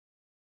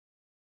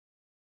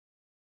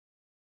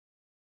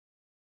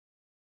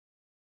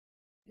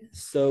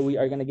So we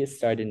are going to get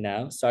started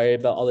now. Sorry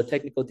about all the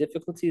technical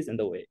difficulties and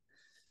the wait.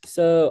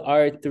 So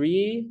our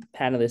three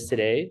panelists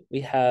today,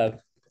 we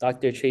have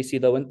Dr. Tracy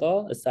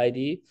Lowenthal, a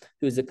PsyD,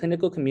 who is a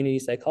clinical community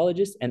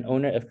psychologist and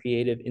owner of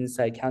Creative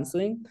Insight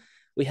Counseling.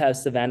 We have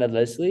Savannah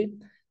Leslie,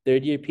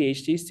 third-year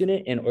PhD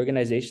student in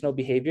organizational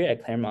behavior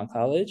at Claremont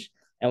College.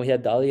 And we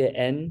have Dahlia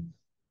N.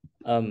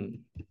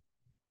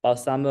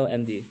 Balsamo,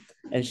 MD,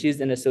 and she's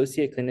an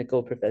associate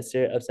clinical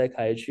professor of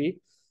psychiatry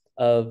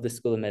of the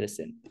School of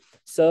Medicine.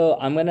 So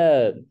I'm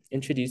gonna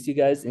introduce you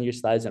guys in your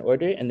slides in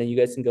order, and then you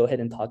guys can go ahead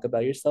and talk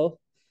about yourself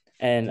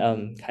and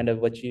kind of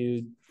what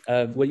you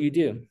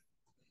do.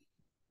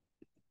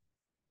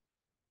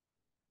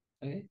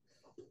 Okay.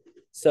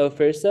 So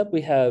first up,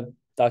 we have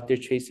Dr.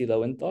 Tracy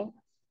Lowenthal.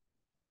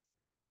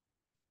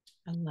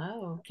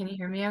 Hello, can you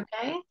hear me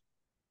okay?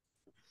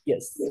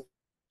 Yes.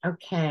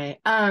 Okay.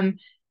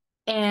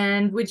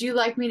 And would you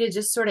like me to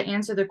just sort of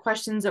answer the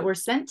questions that were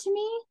sent to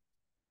me?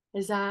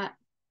 Is that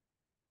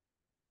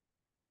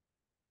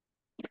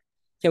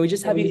Can we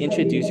just have you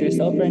introduce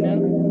yourself right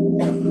now?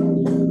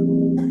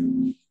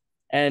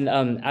 And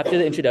after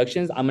the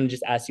introductions, I'm gonna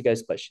just ask you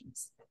guys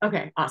questions.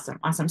 okay? Awesome,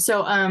 awesome.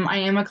 So I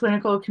am a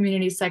clinical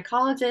community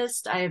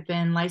psychologist. I have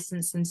been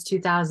licensed since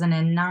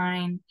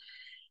 2009.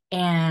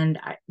 And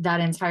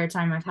that entire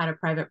time, I've had a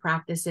private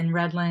practice in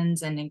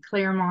Redlands and in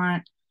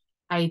Claremont.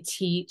 I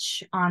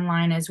teach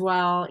online as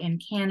well in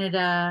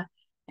Canada.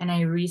 And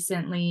I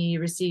recently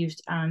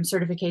received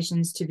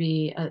certifications to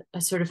be a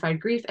certified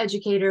grief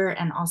educator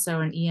and also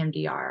an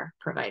EMDR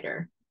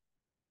provider.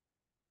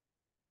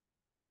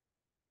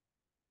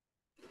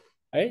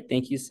 All right,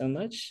 thank you so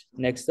much.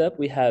 Next up,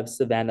 we have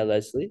Savannah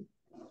Leslie.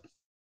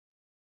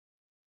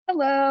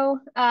 Hello.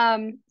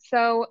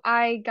 So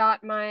I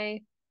got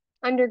my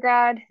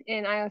undergrad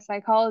in IO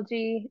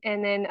psychology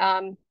and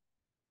then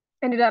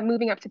ended up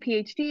moving up to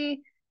PhD.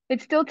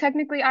 It's still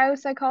technically IO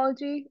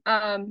psychology,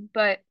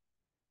 but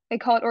they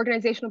call it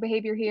organizational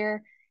behavior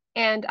here.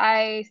 And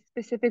I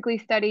specifically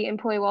study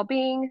employee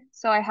well-being.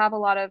 So I have a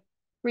lot of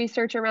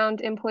research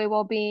around employee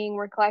well-being,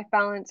 work-life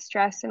balance,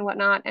 stress, and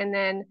whatnot. And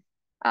then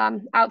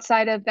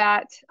outside of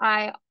that,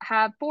 I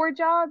have 4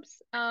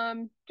 jobs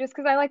just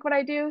because I like what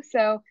I do.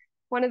 So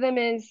one of them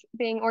is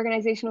being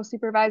organizational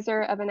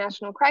supervisor of a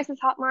national crisis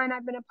hotline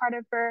I've been a part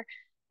of for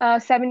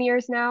 7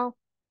 years now.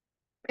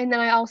 And then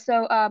I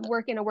also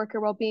work in a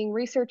worker well-being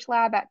research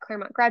lab at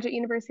Claremont Graduate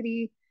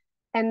University.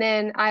 And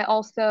then I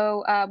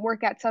also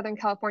work at Southern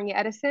California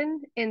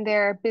Edison in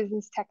their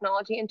business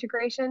technology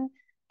integration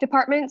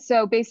department.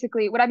 So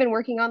basically, what I've been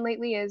working on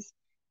lately is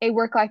a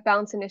work-life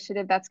balance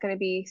initiative that's going to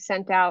be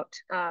sent out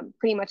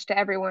pretty much to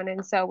everyone.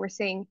 And so we're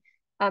seeing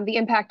the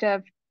impact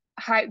of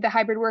the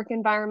hybrid work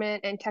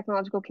environment and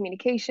technological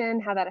communication,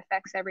 how that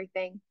affects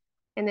everything.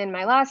 And then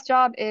my last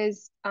job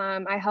is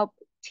I help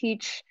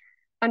teach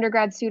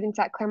undergrad students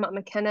at Claremont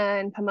McKenna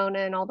and Pomona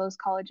and all those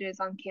colleges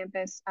on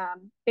campus.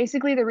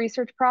 Basically, the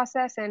research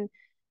process, and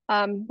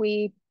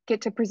we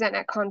get to present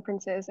at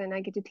conferences, and I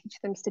get to teach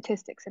them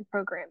statistics and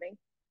programming.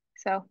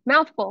 So,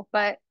 mouthful,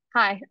 but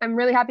hi, I'm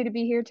really happy to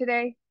be here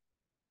today.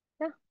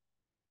 Yeah.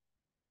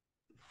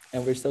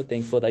 And we're so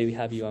thankful that we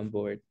have you on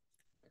board.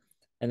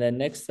 And then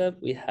next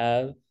up, we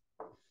have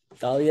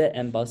Dahlia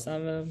and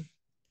Balsamo.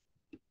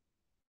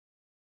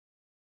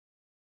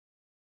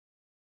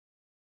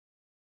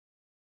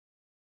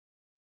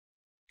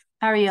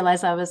 I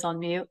realized I was on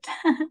mute.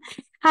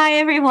 Hi,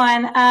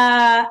 everyone.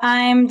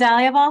 I'm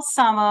Dahlia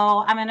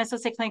Balsamo. I'm an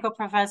associate clinical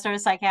professor of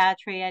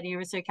psychiatry at the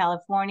University of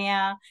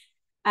California.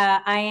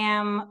 I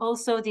am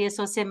also the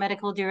associate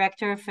medical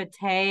director for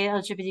TAE,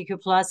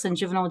 LGBTQ plus and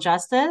juvenile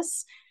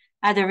justice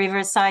at the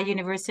Riverside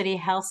University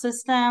Health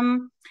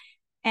System.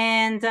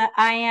 And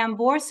I am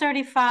board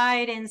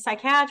certified in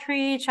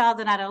psychiatry, child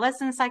and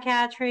adolescent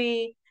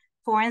psychiatry,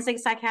 forensic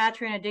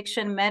psychiatry, and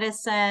addiction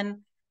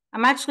medicine.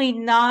 I'm actually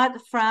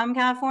not from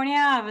California.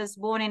 I was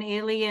born in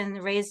Italy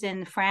and raised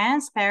in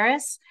France,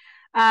 Paris.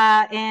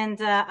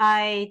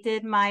 I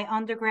did my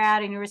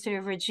undergrad at University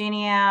of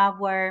Virginia,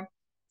 where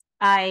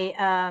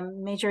I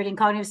majored in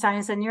cognitive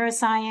science and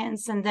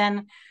neuroscience, and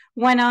then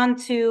went on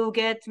to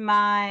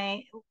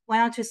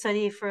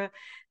study for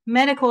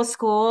medical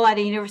school at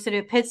the University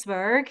of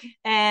Pittsburgh.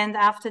 And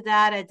after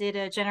that, I did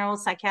a general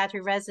psychiatry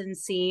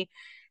residency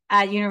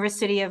at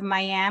University of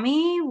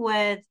Miami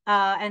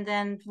and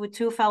then with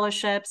 2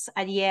 fellowships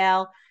at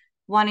Yale,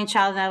 one in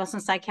child and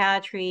adolescent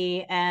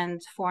psychiatry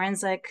and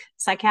forensic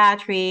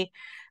psychiatry.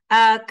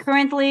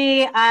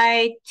 Currently,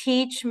 I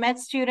teach med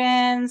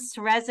students,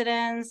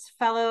 residents,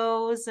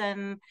 fellows,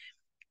 and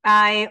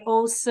I'm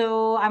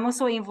also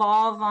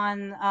involved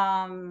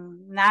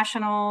on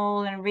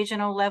national and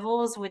regional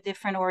levels with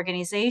different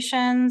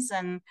organizations,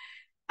 and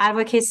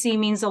advocacy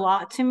means a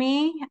lot to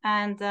me.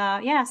 And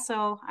yeah,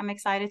 so I'm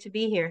excited to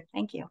be here.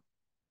 Thank you.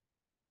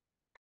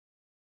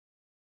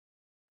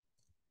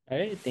 All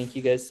right, thank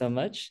you guys so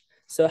much.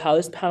 So how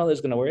this panel is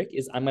going to work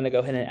is I'm going to go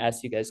ahead and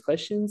ask you guys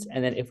questions,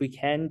 and then if we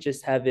can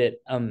just have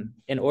it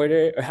in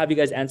order, or have you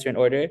guys answer in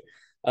order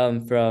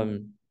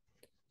from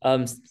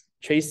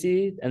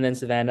Tracy, and then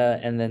Savannah,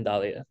 and then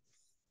Dahlia.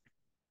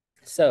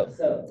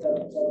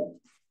 So,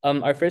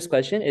 our first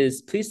question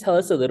is, please tell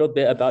us a little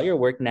bit about your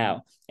work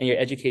now and your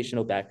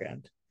educational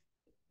background.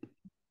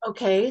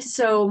 Okay,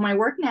 so my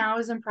work now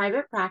is in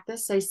private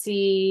practice. I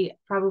see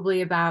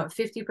probably about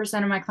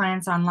 50% of my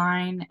clients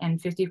online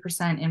and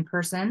 50% in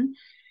person.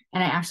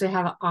 And I actually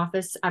have an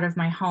office out of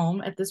my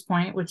home at this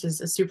point, which is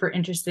a super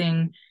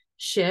interesting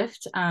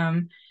shift.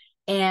 And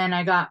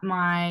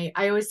I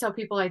always tell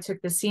people I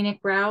took the scenic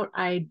route.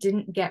 I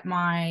didn't get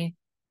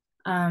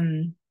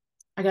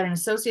I got an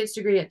associate's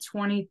degree at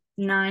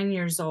 29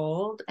 years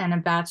old and a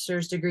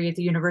bachelor's degree at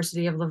the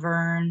University of La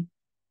Verne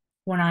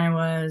when I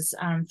was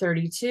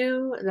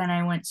 32. Then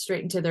I went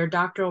straight into their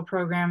doctoral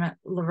program at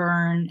La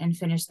Verne and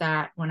finished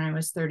that when I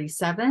was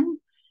 37,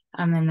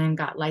 and then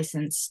got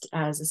licensed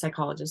as a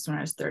psychologist when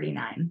I was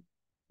 39.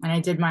 And I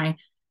did my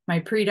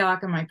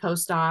pre-doc and my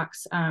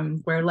postdocs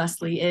where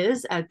Leslie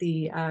is at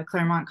the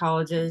Claremont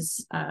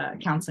College's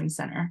Counseling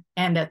Center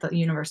and at the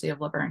University of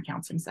La Verne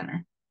Counseling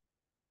Center.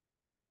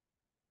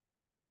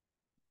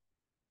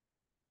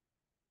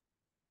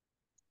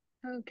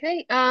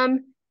 Okay.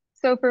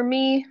 So for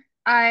me,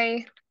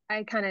 I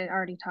kind of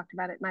already talked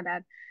about it, my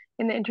bad,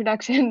 in the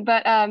introduction.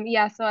 But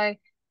yeah, so I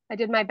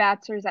did my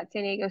bachelor's at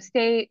San Diego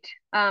State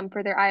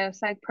for their IO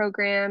Psych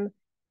program.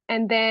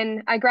 And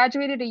then I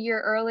graduated a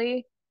year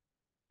early,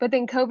 but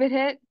then COVID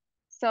hit.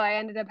 So I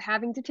ended up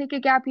having to take a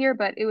gap year,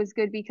 but it was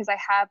good because I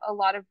have a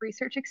lot of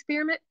research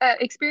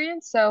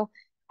experience. So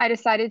I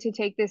decided to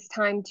take this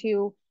time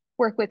to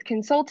work with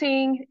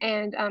consulting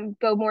and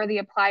go more the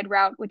applied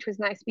route, which was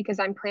nice because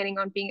I'm planning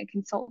on being a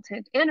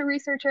consultant and a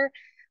researcher.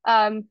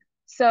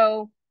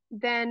 So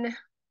then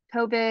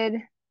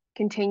COVID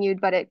continued,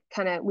 but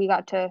we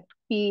got to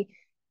be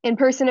in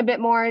person a bit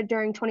more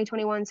during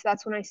 2021. So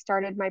that's when I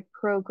started my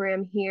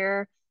program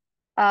here.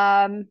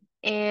 And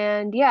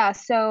yeah,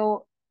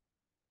 so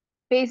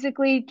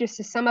basically just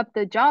to sum up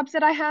the jobs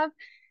that I have,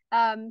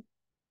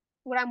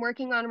 what I'm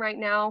working on right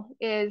now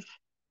is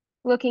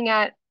looking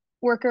at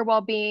worker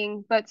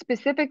well-being, but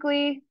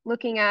specifically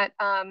looking at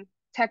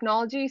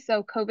technology.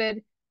 So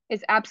COVID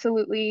is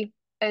absolutely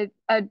a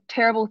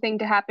terrible thing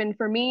to happen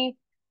for me.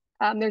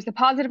 There's a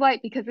positive light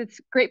because it's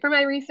great for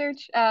my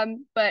research,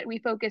 but we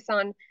focus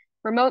on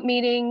remote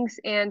meetings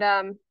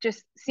and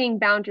just seeing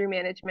boundary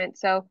management.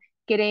 So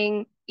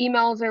getting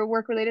emails or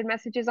work-related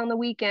messages on the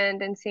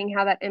weekend and seeing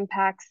how that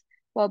impacts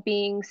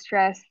well-being,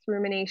 stress,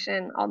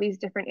 rumination, all these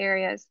different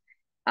areas.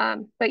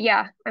 But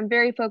yeah, I'm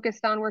very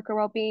focused on worker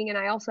well-being, and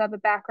I also have a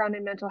background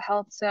in mental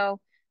health.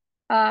 So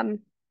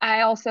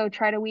I also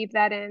try to weave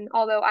that in,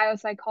 although IO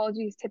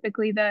psychology is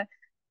typically the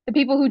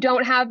people who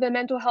don't have the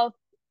mental health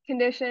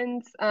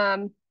conditions.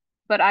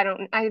 But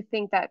I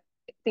think that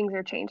things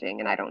are changing,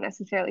 and I don't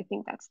necessarily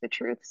think that's the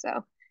truth.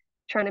 So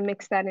trying to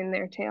mix that in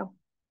there too.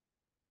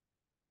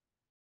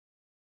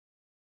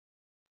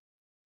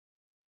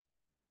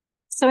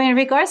 So in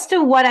regards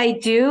to what I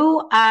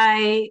do,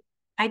 I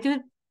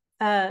do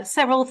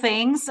several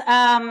things.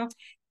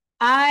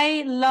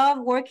 I love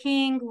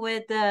working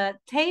with the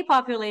TAY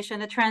population,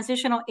 the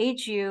transitional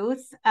age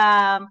youth,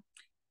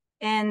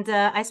 and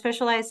I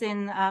specialize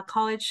in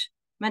college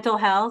mental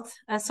health.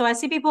 So I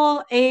see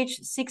people age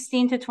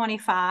 16 to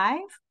 25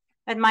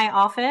 at my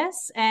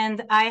office,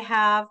 and I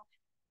have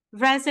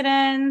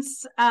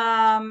residents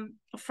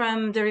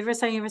from the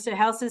Riverside University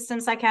Health System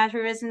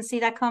psychiatry residency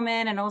that come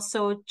in, and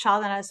also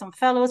child and adolescent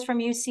fellows from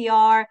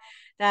UCR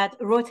that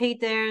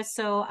rotate there.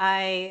 So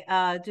I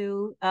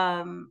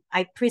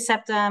I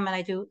precept them and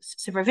I do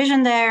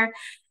supervision there.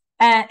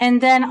 And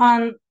then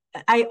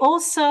I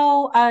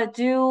also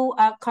do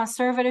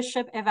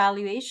conservatorship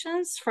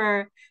evaluations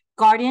for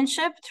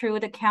guardianship through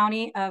the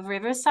County of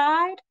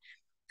Riverside.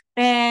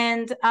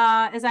 And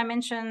as I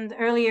mentioned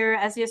earlier,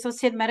 as the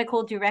Associate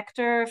Medical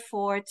Director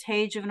for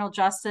TAY Juvenile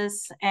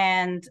Justice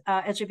and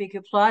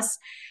LGBTQ+,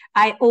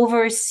 I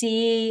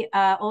oversee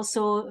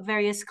also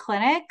various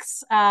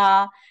clinics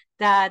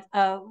that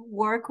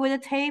work with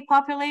the TAY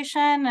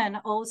population, and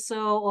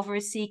also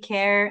oversee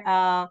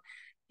care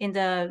in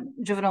the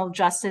juvenile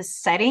justice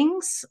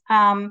settings.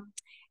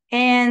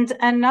 And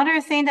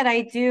another thing that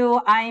I do,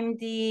 I'm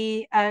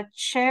the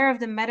chair of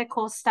the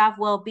Medical Staff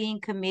Wellbeing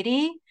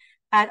Committee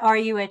at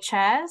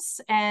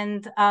RUHS,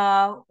 and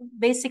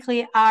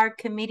basically our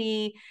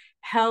committee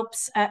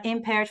helps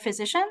impaired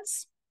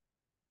physicians,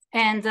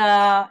 and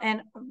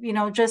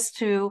just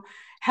to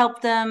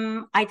help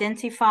them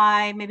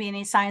identify maybe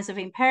any signs of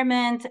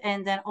impairment,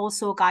 and then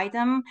also guide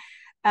them.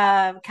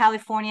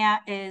 California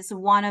is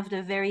one of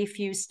the very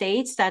few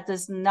states that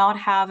does not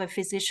have a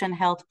physician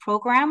health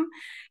program.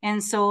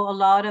 And so a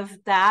lot of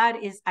that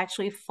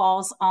actually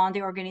falls on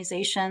the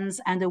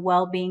organizations and the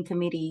well-being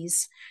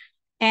committees.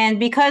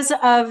 And because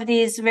of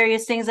these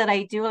various things that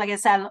I do, like I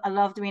said, I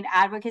love doing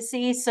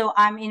advocacy. So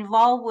I'm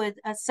involved with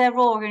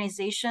several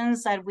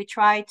organizations that we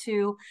try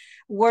to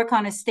work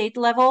on a state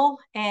level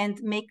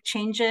and make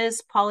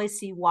changes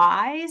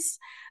policy-wise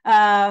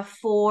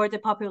for the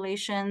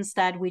populations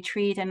that we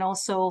treat, and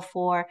also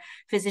for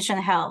physician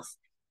health.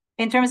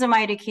 In terms of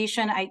my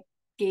education, I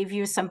gave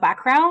you some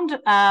background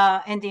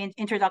in the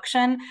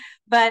introduction.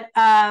 But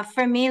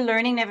for me,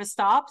 learning never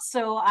stops.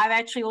 So I've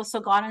actually also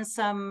gotten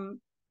some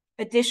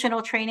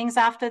additional trainings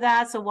after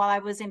that. So while I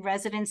was in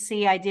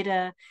residency, I did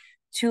a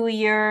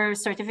 2-year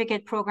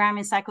certificate program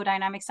in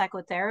psychodynamic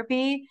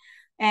psychotherapy.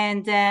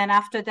 And then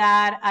after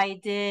that, I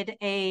did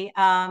a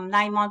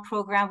 9-month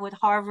program with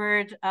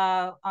Harvard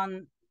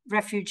on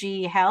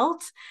refugee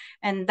health.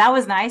 And that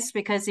was nice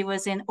because it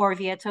was in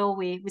Orvieto.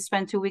 We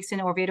spent 2 weeks in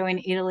Orvieto in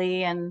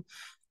Italy and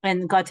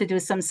got to do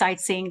some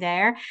sightseeing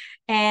there.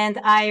 And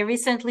I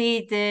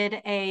recently did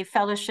a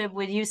fellowship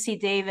with UC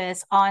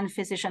Davis on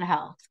physician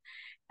health.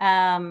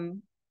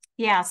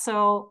 Yeah,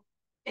 so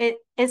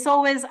it's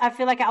always, I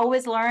feel like I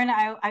always learn.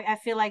 I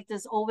feel like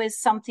there's always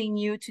something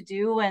new to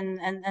do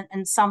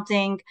and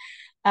something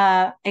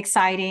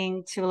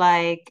exciting to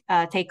like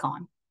take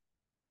on.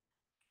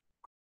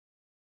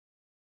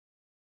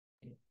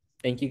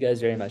 Thank you guys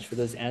very much for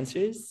those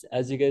answers.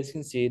 As you guys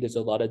can see, there's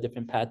a lot of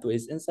different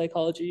pathways in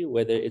psychology,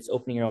 whether it's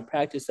opening your own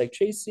practice like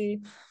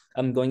Tracy,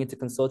 going into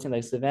consulting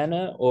like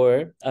Savannah,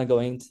 or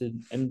going to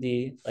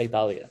MD like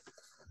Dahlia.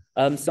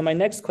 So my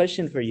next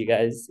question for you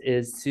guys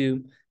is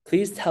to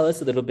please tell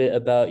us a little bit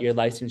about your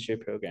licensure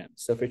program.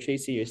 So for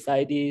Tracy, your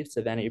PsyD,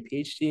 Savannah, your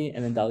PhD,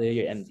 and then Dahlia,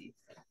 your MD.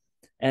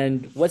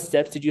 And what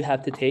steps did you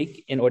have to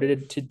take in order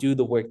to do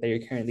the work that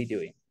you're currently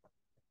doing?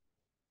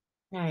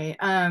 Okay.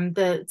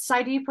 The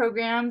PsyD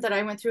program that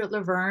I went through at La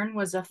Verne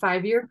was a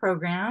 5-year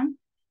program.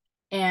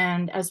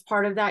 And as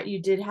part of that,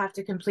 you did have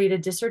to complete a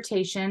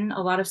dissertation.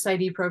 A lot of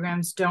PsyD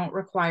programs don't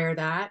require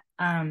that.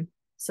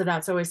 So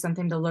that's always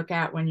something to look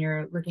at when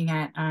you're looking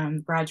at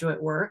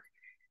graduate work.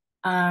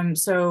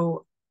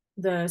 So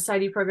the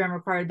PsyD program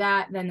required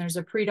that. Then there's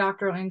a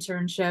pre-doctoral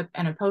internship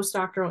and a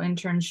postdoctoral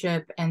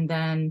internship, and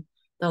then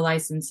the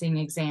licensing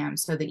exam.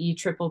 So the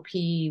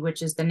EPPP,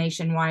 which is the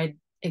nationwide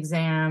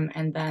exam,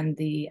 and then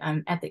the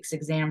ethics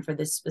exam for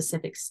this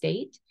specific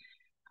state.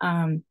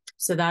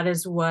 So that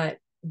is what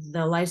the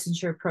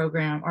licensure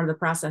program or the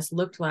process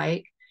looked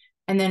like.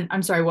 And then,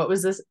 I'm sorry, what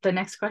was the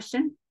next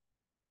question?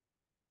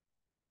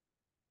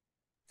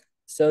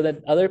 So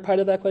the other part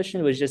of that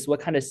question was just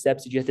what kind of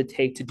steps did you have to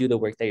take to do the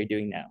work that you're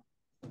doing now?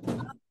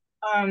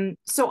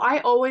 So I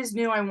always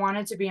knew I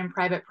wanted to be in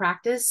private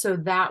practice. So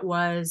that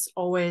was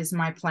always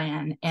my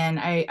plan. And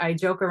I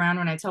joke around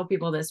when I tell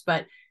people this,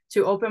 but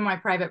to open my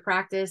private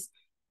practice,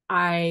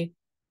 I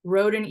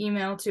wrote an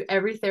email to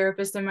every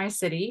therapist in my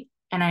city,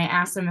 and I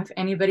asked them if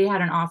anybody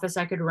had an office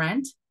I could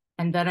rent.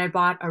 And then I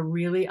bought a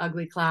really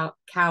ugly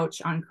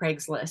couch on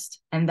Craigslist.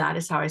 And that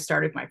is how I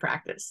started my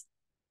practice.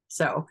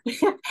 So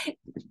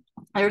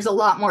there's a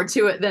lot more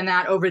to it than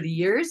that over the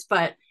years,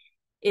 but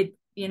it,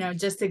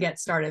 just to get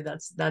started,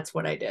 that's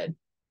what I did.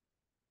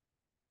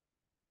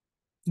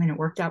 And it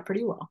worked out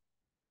pretty well.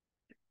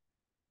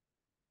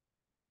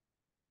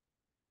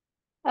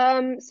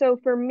 So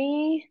for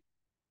me,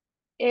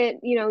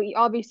 you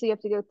obviously have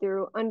to go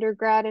through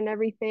undergrad and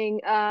everything.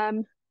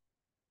 I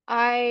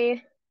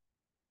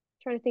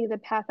trying to think of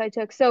the path I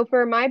took. So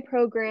for my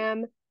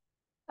program,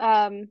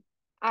 I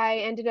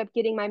ended up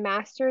getting my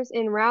master's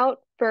en route.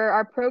 For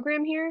our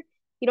program here,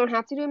 you don't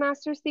have to do a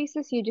master's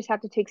thesis. You just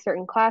have to take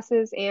certain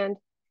classes, and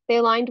they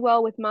aligned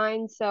well with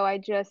mine. So I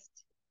just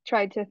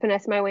tried to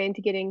finesse my way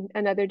into getting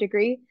another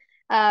degree.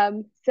 But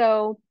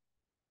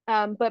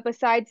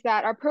besides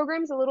that, our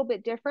program's a little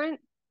bit different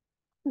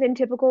than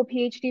typical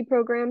PhD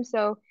programs.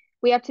 So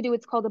we have to do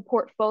what's called a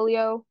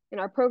portfolio,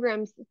 and our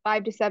program's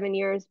 5 to 7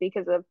 years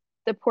because of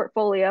the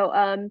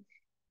portfolio.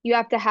 You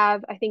have to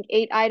have, I think,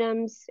 8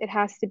 items. It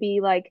has to be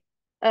like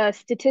a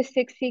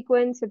statistics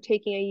sequence of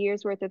taking a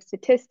year's worth of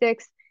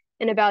statistics,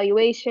 an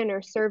evaluation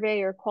or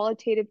survey or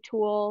qualitative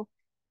tool.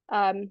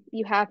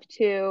 You have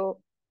to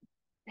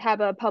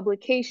have a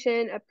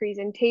publication, a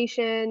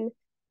presentation,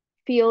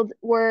 field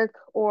work,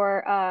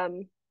 or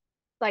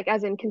like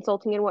as in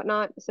consulting and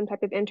whatnot, some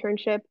type of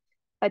internship,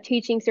 a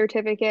teaching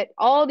certificate,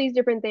 all these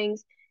different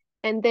things.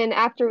 And then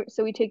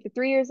so we take the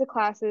 3 years of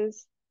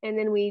classes, and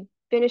then we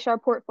finish our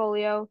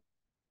portfolio,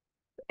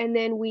 and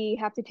then we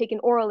have to take an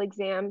oral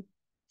exam.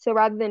 So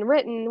rather than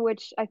written,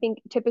 which I think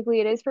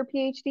typically it is for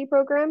PhD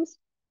programs,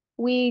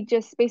 we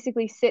just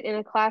basically sit in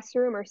a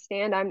classroom or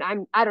stand.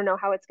 I don't know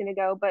how it's going to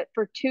go, but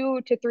for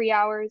 2 to 3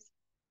 hours,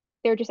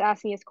 they're just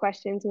asking us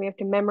questions, and we have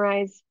to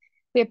memorize.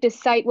 We have to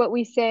cite what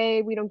we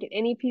say. We don't get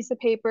any piece of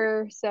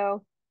paper.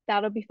 So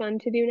that'll be fun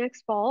to do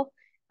next fall.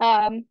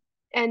 And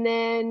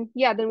then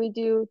we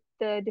do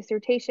the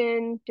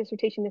dissertation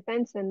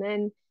defense, and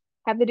then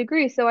have the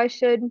degree. So I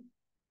should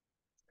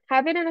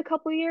have it in a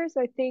couple years,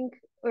 I think,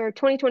 or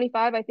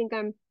 2025. I think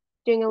I'm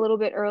doing a little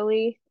bit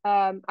early.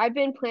 I've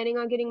been planning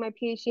on getting my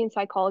PhD in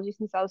psychology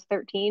since I was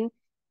 13.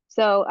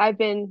 So I've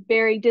been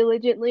very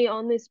diligently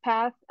on this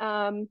path.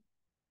 So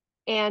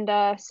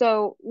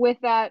with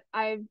that,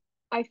 I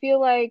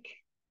feel like,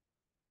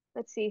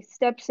 let's see,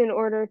 steps in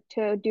order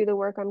to do the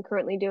work I'm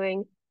currently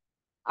doing.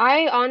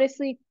 I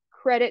honestly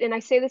credit, and I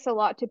say this a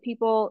lot to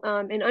people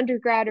in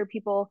undergrad or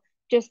people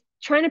just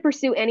trying to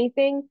pursue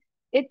anything.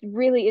 it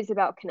really is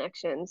about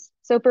connections.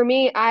 So for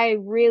me, I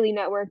really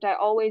networked. I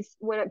always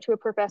went up to a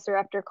professor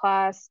after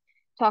class,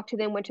 talked to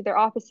them, went to their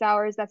office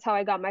hours. That's how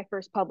I got my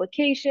first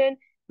publication,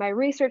 my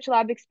research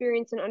lab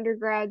experience in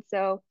undergrad.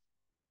 So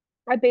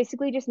I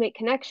basically just make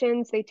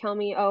connections. They tell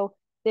me, oh,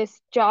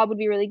 this job would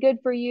be really good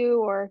for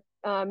you, or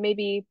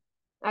maybe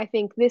I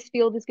think this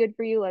field is good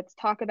for you. Let's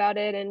talk about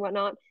it and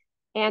whatnot.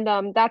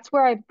 And that's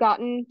where I've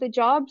gotten the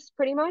jobs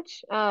pretty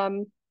much,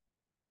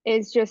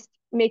 is just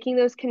making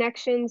those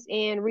connections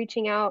and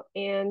reaching out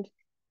and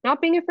not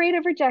being afraid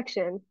of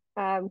rejection,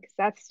 because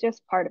that's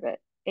just part of it.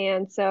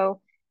 And so,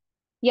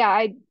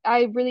 yeah,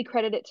 I really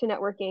credit it to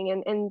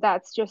networking, and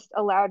that's just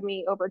allowed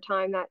me over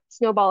time that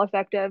snowball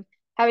effect of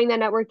having that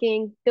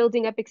networking,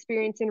 building up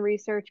experience in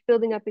research,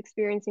 building up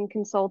experience in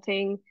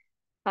consulting.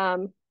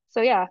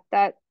 So yeah,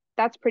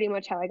 that's pretty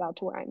much how I got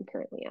to where I'm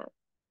currently at.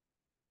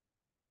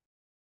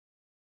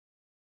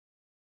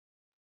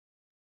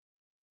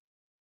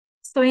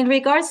 So in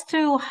regards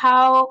to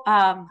how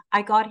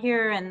I got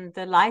here and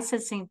the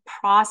licensing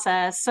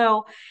process,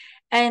 the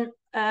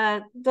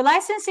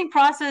licensing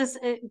process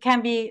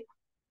can be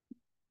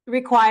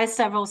requires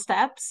several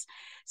steps.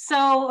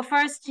 So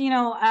first,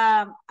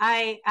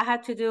 I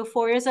had to do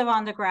 4 years of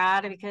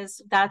undergrad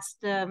because that's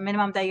the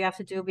minimum that you have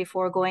to do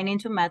before going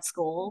into med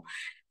school.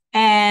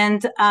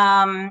 And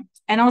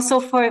also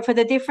for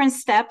the different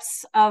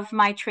steps of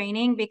my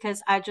training,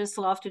 because I just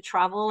love to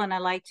travel and I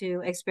like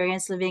to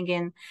experience living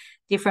in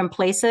different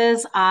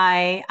places.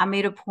 I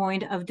made a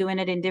point of doing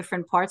it in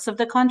different parts of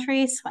the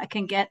country so I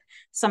can get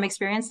some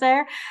experience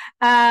there.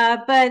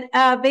 But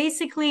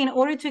basically, in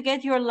order to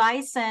get your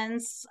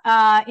license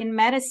in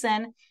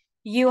medicine,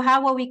 you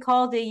have what we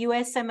call the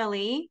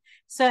USMLE.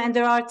 So, and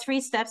there are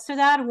 3 steps to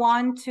that: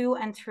 1, 2,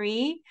 and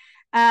 3.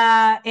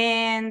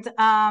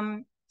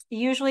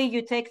 Usually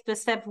you take the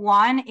step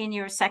 1 in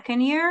your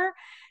second year,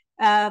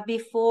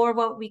 before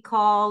what we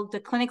call the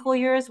clinical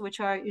years, which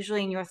are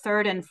usually in your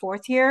 3rd and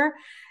 4th year.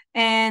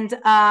 And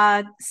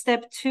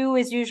step 2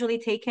 is usually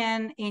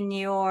taken in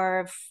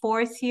your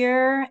 4th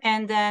year.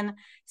 And then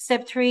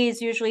step 3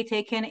 is usually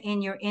taken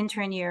in your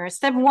intern year.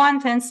 Step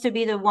 1 tends to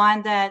be the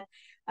one that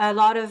a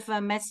lot of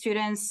med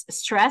students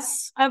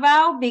stress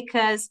about,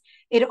 because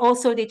it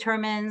also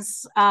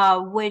determines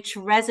which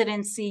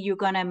residency you're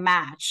going to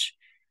match.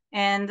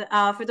 And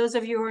for those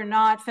of you who are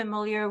not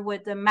familiar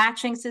with the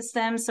matching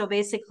system, so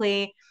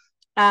basically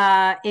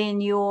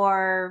in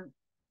your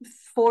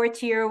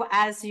 4th year,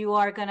 as you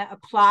are going to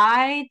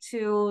apply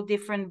to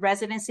different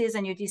residencies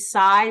and you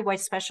decide what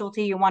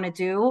specialty you want to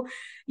do,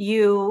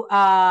 you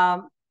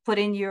put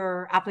in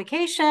your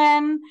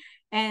application,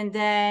 and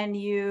then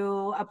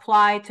you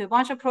apply to a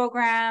bunch of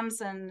programs,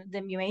 and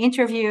then you may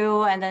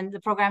interview, and then the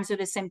programs do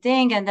the same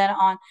thing. And then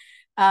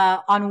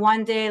on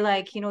one day,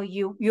 like,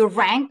 you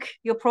rank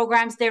your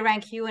programs, they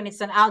rank you, and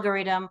it's an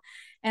algorithm.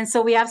 And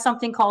so we have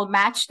something called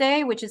match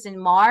day, which is in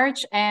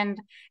March, and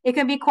it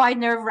can be quite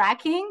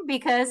nerve-wracking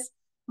because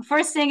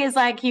first thing is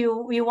like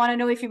you want to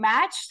know if you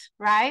matched,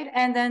 right?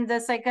 And then the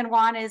second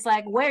one is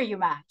like where you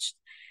matched.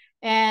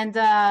 And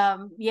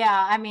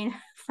yeah, I mean,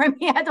 for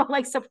me, I don't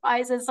like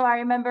surprises. So I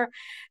remember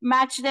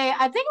match day.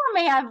 I think I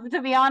may have,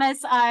 to be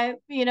honest,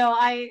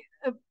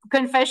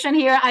 confession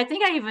here, I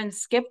think I even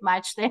skipped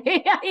match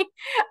day.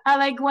 I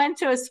like went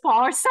to a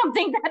spa or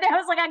something that I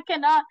was like,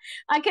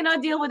 I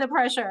cannot deal with the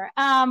pressure.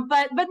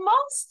 But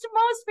most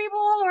people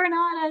who are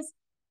not as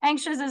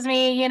anxious as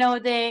me,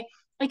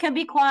 it can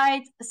be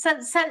quite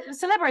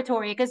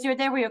celebratory because you're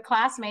there with your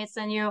classmates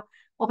and you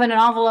open an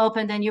envelope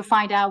and then you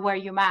find out where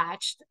you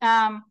matched.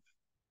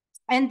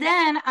 And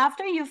then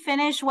after you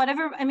finish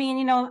whatever,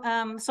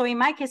 so in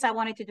my case, I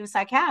wanted to do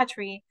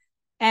psychiatry.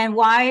 And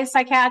why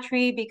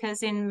psychiatry?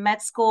 Because in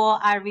med school,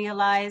 I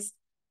realized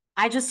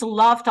I just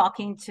love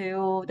talking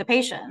to the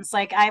patients.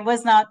 Like I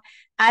was not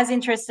as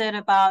interested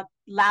about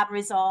lab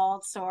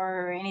results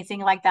or anything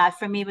like that.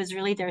 For me, it was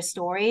really their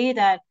story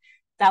that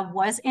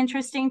was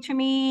interesting to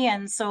me.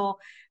 And so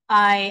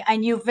I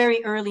knew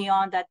very early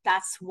on that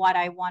that's what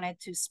I wanted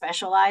to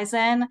specialize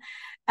in.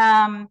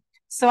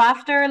 So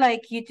after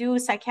like you do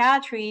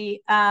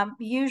psychiatry,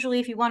 usually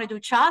if you want to do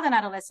child and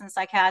adolescent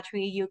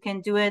psychiatry, you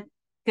can do it,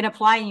 you can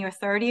apply in your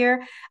 3rd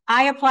year.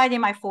 I applied in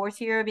my 4th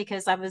year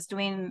because I was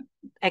doing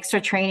extra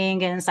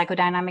training in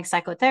psychodynamic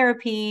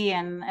psychotherapy,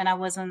 and I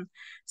wasn't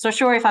so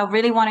sure if I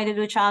really wanted to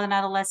do child and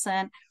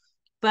adolescent.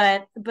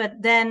 But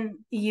then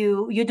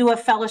you do a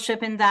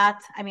fellowship in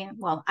that.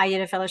 I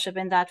did a fellowship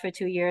in that for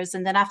 2 years.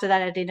 And then after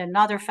that, I did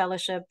another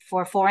fellowship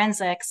for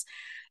forensics.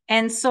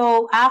 And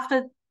so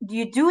after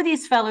you do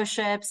these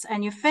fellowships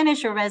and you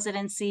finish your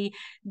residency,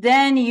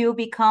 then you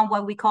become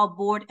what we call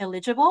board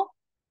eligible.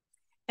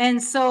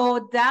 And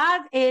so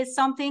that is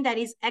something that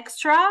is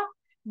extra,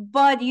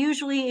 but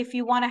usually if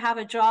you want to have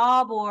a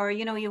job or,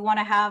 you want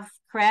to have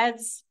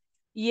creds,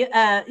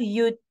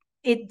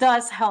 it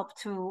does help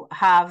to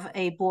have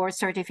a board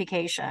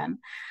certification.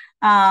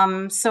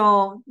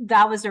 So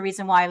that was the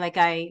reason why like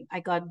I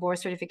got board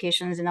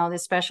certifications in all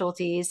these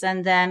specialties.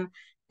 And then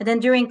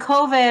during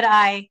COVID,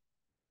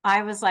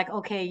 I was like,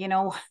 okay,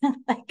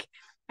 like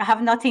I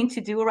have nothing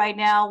to do right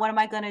now. What am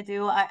I going to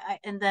do?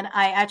 And then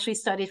I actually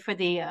studied for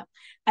the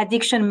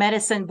addiction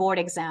medicine board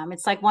exam.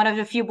 It's like one of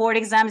the few board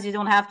exams you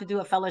don't have to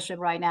do a fellowship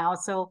right now.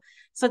 So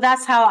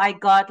that's how I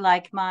got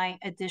like my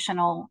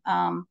additional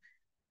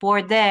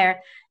board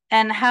there.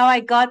 And how I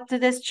got to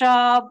this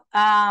job,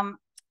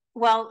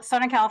 well,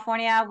 Southern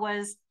California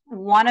was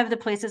one of the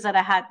places that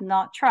I had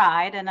not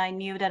tried, and I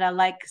knew that I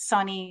like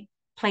sunny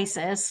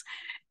places.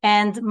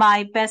 And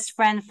my best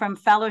friend from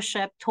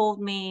fellowship told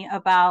me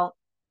about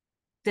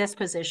this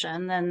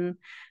position, and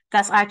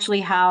that's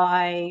actually how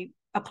I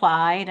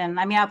applied. And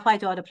I mean, I applied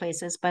to other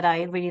places, but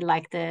I really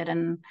liked it,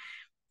 and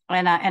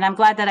I'm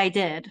glad that I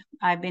did.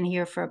 I've been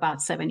here for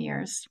about 7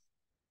 years.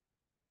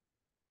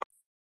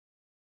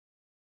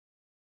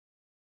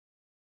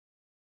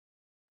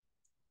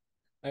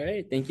 All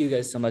right, thank you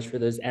guys so much for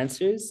those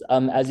answers.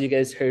 As you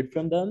guys heard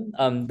from them,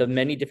 the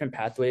many different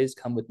pathways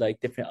come with like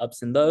different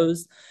ups and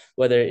lows,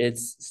 whether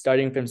it's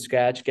starting from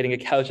scratch, getting a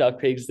couch off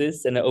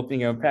Craigslist and opening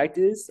your own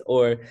practice,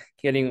 or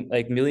getting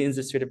like millions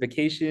of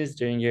certifications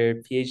during your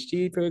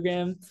PhD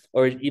program,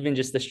 or even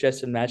just the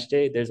stress of match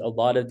day. There's a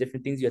lot of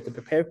different things you have to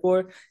prepare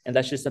for, and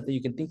that's just something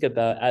you can think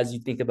about as you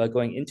think about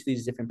going into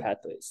these different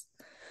pathways.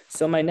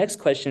 So my next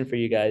question for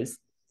you guys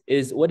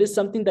is, what is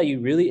something that you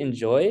really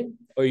enjoy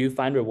or you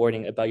find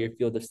rewarding about your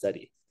field of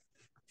study?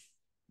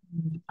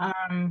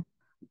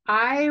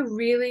 I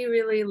really,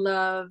 really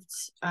loved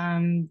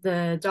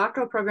the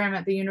doctoral program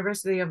at the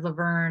University of La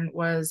Verne.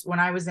 Was when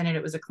I was in it,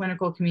 it was a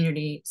clinical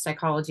community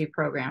psychology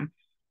program.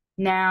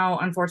 Now,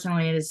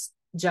 unfortunately, it is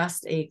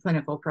just a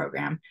clinical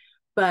program.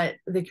 But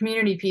the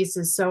community piece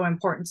is so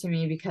important to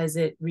me because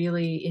it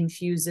really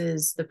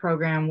infuses the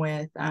program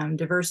with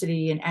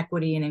diversity and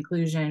equity and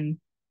inclusion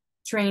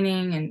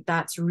training, and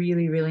that's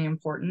really, really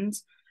important.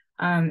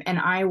 And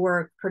I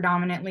work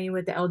predominantly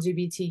with the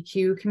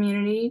LGBTQ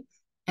community.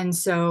 And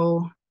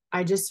so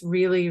I just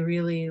really,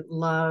 really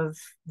love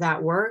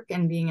that work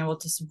and being able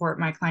to support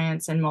my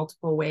clients in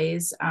multiple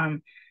ways.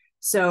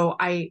 So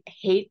I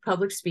hate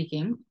public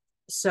speaking.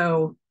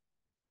 So,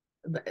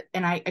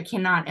 and I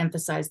cannot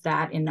emphasize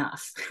that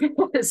enough.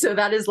 So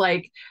that is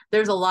like,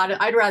 there's a lot of,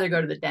 I'd rather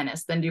go to the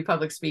dentist than do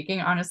public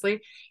speaking,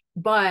 honestly.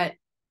 But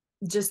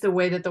just the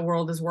way that the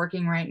world is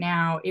working right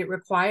now, it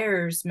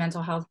requires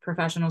mental health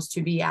professionals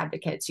to be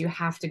advocates. You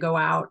have to go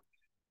out.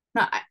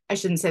 Not, I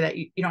shouldn't say that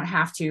you don't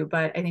have to,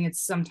 but I think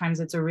sometimes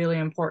it's a really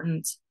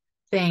important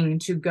thing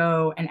to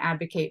go and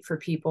advocate for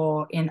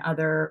people in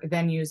other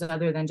venues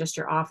other than just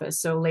your office.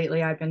 So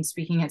lately I've been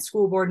speaking at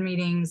school board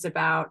meetings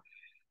about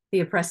the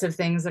oppressive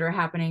things that are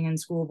happening in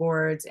school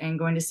boards, and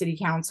going to city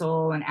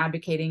council and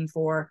advocating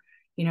for,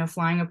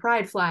 flying a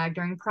pride flag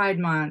during Pride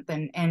Month,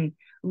 and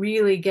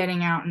really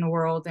getting out in the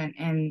world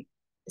and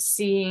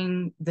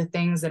seeing the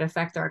things that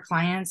affect our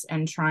clients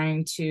and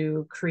trying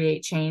to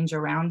create change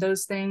around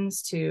those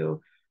things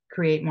to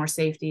create more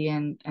safety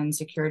and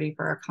security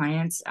for our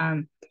clients.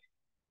 And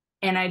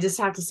I just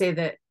have to say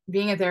that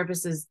being a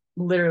therapist is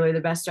literally the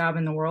best job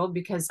in the world,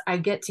 because I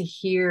get to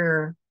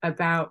hear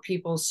about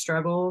people's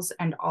struggles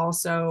and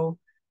also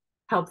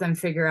help them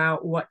figure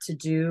out what to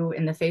do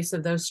in the face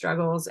of those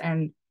struggles.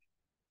 And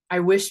I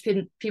wish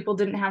people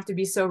didn't have to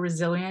be so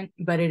resilient,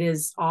 but it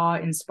is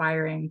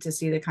awe-inspiring to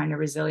see the kind of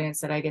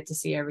resilience that I get to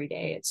see every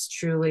day. It's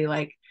truly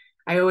like,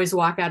 I always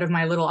walk out of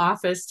my little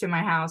office to my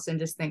house and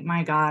just think,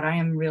 my God, I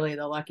am really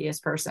the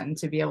luckiest person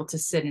to be able to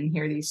sit and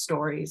hear these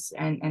stories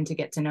and to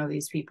get to know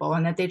these people,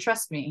 and that they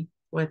trust me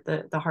with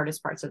the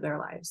hardest parts of their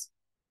lives.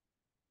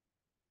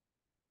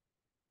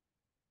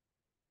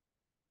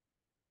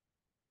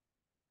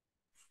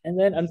 And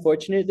then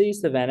unfortunately,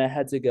 Savannah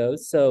had to go.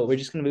 So we're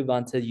just going to move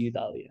on to you,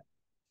 Dahlia.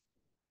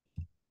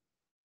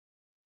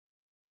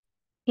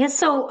 Yes,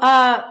 so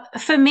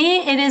for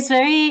me, it is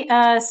very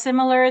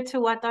similar to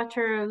what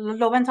Dr.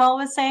 Lowenthal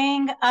was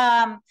saying.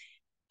 I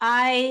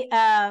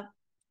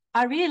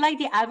really like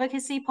the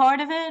advocacy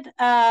part of it.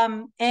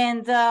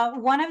 And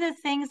one of the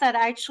things that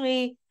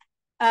actually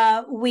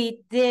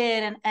we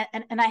did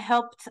and I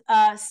helped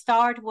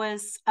start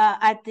was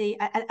at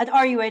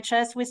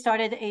RUHS, we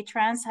started a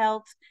trans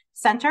health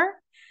center.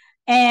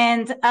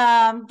 And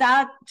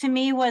that to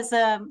me was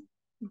a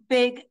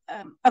big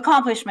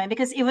accomplishment,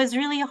 because it was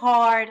really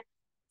hard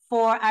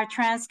for our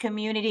trans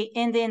community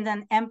in the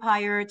Inland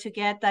Empire to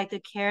get like the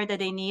care that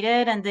they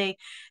needed, and they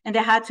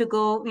had to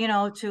go,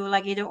 to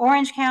like either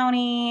Orange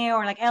County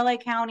or like LA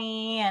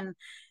County, and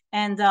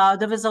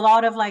there was a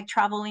lot of like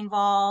travel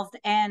involved,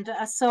 and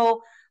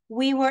so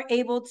we were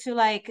able to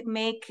like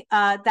make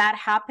that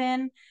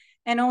happen.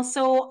 And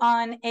also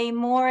on a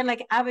more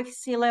like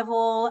advocacy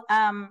level,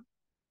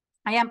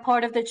 I am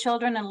part of the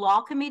Children and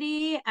Law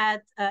Committee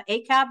at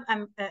ACAP.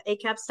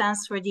 ACAP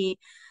stands for the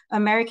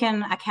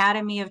American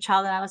Academy of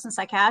Child and Adolescent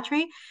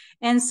Psychiatry.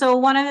 And so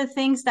one of the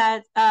things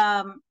that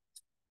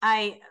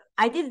I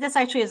did this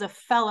actually as a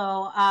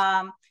fellow,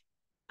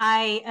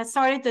 I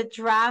started the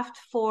draft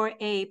for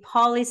a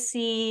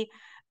policy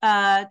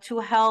to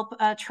help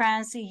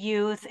trans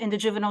youth in the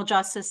juvenile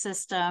justice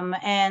system.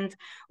 And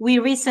we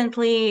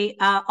recently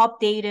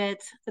updated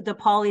the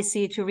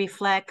policy to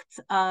reflect,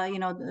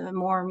 the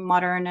more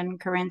modern and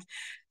current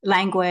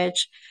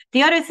language.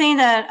 The other thing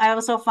that I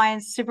also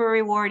find super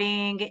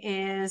rewarding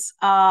is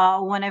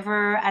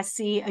whenever I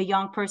see a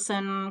young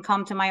person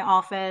come to my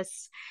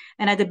office,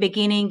 and at the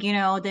beginning,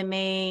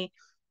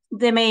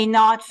 they may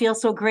not feel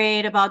so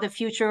great about the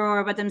future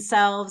or about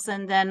themselves,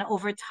 and then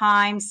over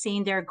time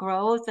seeing their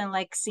growth and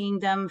like seeing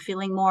them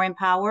feeling more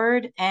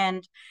empowered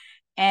and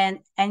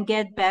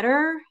get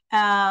better,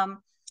 and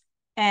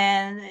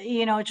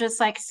just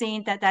like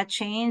seeing that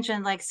change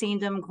and like seeing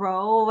them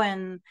grow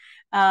and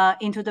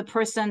into the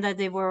person that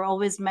they were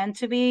always meant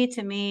to be.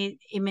 To me,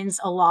 it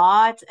means a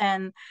lot.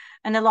 And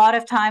a lot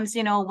of times,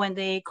 when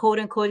they quote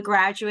unquote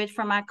graduate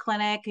from my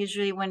clinic,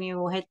 usually when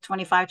you hit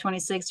 25,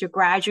 26, you're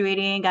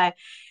graduating.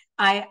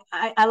 I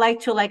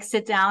like to like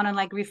sit down and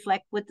like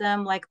reflect with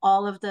them, like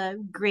all of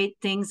the great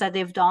things that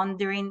they've done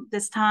during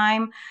this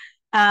time.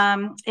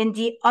 And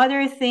the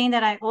other thing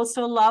that I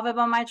also love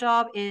about my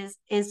job is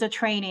the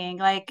training,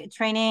 like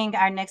training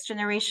our next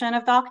generation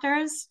of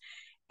doctors.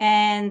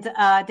 And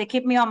they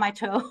keep me on my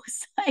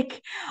toes.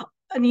 Like,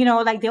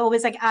 like they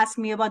always like ask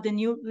me about the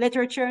new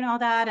literature and all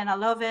that, and I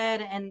love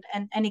it, and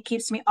it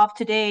keeps me up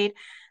to date.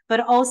 But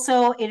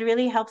also it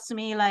really helps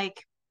me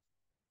like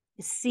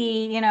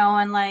see,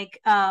 and like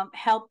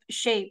help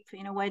shape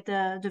in a way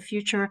the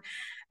future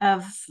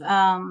of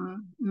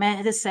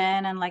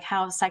medicine and like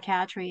how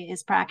psychiatry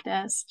is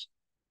practiced.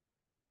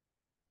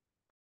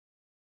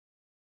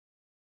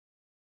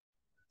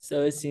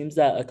 So it seems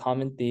that a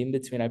common theme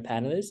between our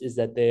panelists is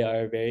that they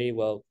are very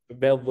well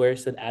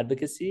versed in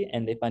advocacy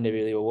and they find it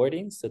really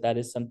rewarding. So that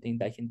is something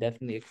that can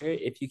definitely occur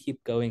if you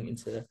keep going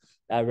into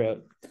that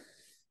road.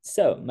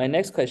 So my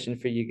next question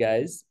for you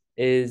guys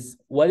is,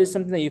 what is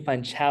something that you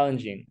find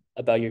challenging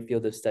about your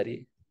field of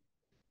study?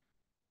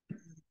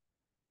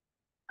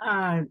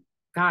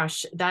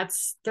 Gosh,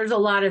 there's a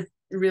lot of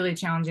really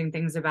challenging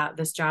things about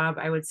this job,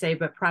 I would say,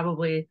 but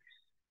probably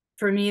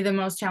for me, the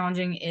most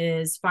challenging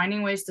is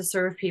finding ways to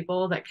serve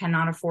people that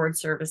cannot afford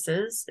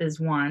services is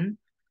one.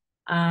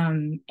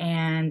 And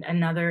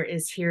another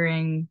is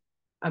hearing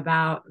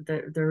about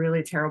the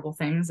really terrible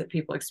things that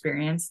people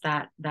experience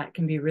that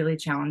can be really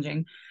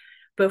challenging.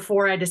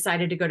 Before I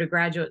decided to go to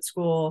graduate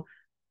school,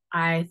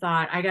 I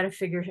thought I got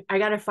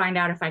to find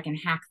out if I can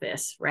hack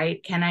this,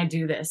 right? Can I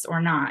do this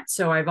or not?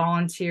 So I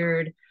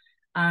volunteered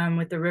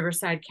with the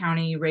Riverside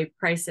County Rape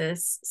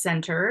Crisis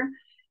Center.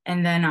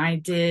 And then I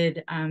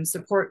did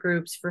support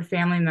groups for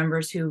family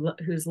members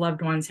whose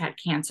loved ones had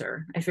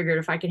cancer. I figured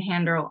if I could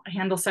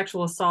handle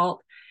sexual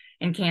assault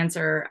and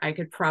cancer, I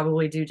could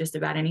probably do just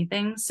about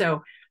anything.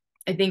 So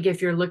I think if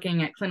you're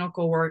looking at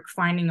clinical work,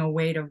 finding a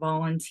way to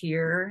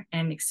volunteer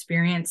and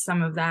experience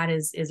some of that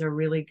is a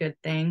really good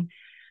thing.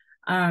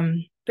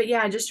 But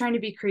yeah, just trying to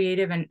be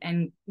creative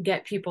and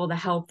get people the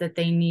help that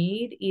they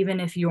need, even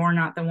if you're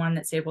not the one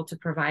that's able to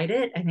provide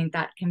it. I think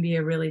that can be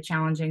a really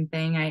challenging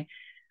thing.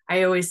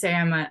 I always say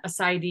I'm a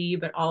PsyD,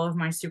 but all of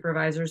my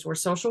supervisors were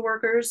social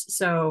workers.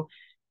 So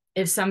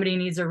if somebody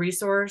needs a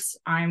resource,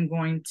 I'm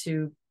going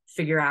to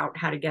figure out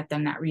how to get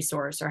them that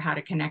resource or how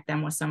to connect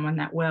them with someone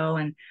that will.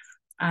 And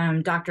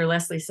Dr.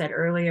 Leslie said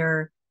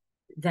earlier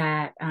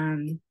that,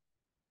 I'm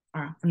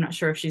not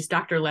sure if she's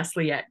Dr.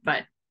 Leslie yet,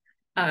 but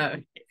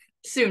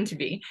soon to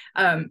be,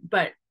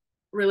 but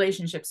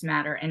relationships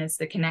matter, and it's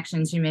the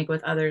connections you make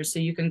with others. So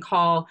you can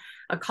call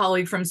a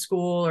colleague from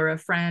school or a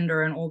friend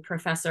or an old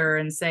professor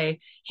and say,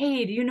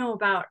 hey, do you know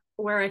about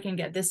where I can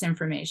get this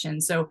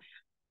information? So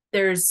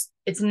it's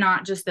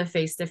not just the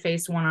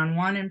face-to-face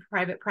one-on-one in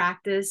private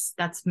practice,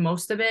 that's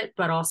most of it,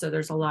 but also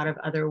there's a lot of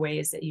other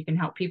ways that you can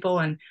help people.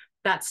 And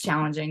that's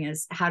challenging,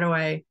 is how do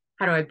I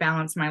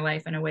balance my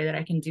life in a way that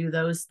I can do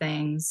those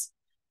things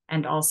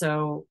and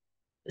also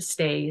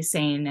stay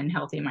sane and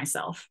healthy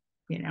myself,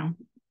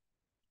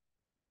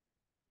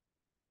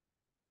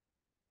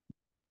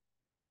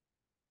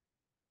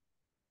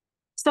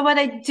 So what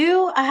I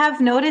have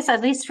noticed,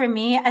 at least for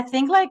me, I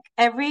think like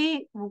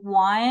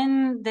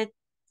everyone that,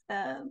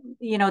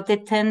 they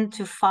tend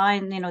to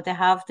find, they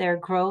have their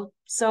growth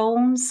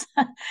zones.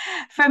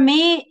 For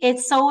me,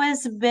 it's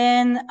always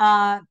been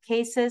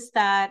cases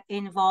that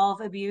involve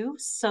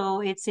abuse.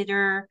 So it's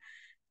either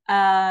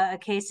a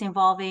case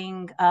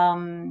involving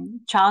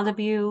child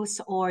abuse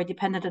or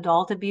dependent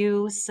adult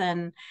abuse,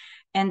 and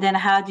then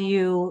how do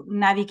you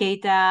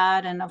navigate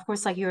that? And of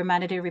course, like you're a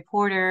mandated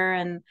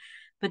reporter,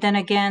 but then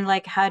again,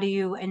 like how do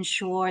you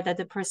ensure that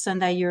the person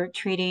that you're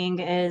treating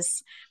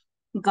is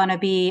gonna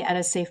be at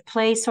a safe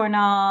place or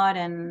not,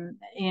 and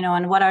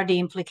and what are the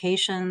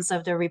implications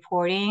of the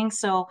reporting?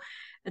 So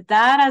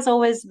that has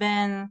always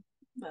been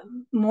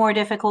more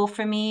difficult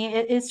for me.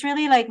 It's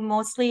really like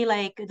mostly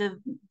like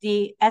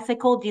the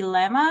ethical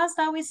dilemmas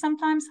that we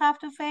sometimes have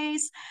to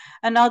face.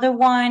 Another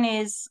one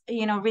is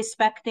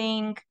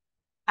respecting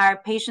our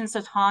patients'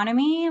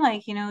 autonomy,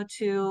 like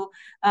to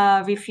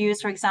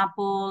refuse, for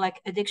example,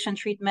 like addiction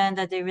treatment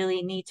that they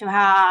really need to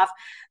have,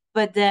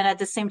 but then at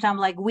the same time,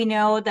 like, we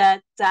know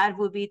that that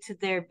would be to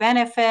their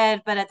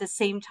benefit, but at the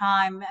same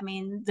time, I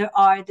mean,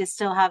 they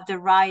still have the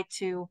right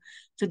to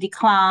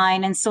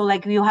decline. And so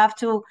like you have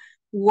to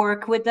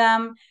work with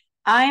them.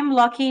 I'm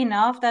lucky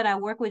enough that I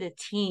work with a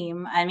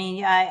team. I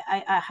mean,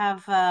 I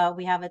have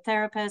we have a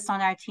therapist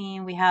on our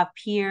team, we have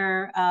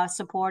peer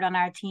support on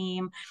our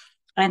team,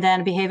 and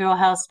then behavioral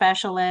health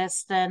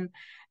specialists, and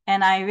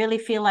I really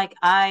feel like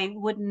I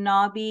would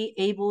not be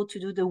able to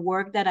do the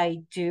work that I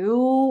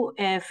do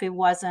if it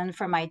wasn't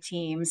for my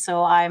team.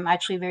 So I'm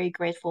actually very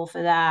grateful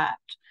for that.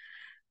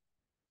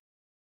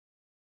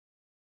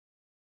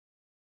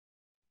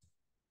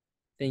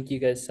 Thank you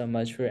guys so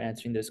much for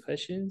answering those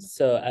questions.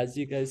 So as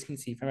you guys can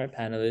see from our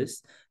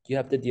panelists, you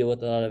have to deal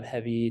with a lot of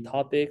heavy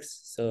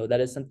topics. So that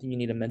is something you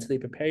need to mentally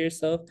prepare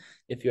yourself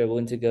if you're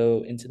willing to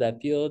go into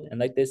that field. And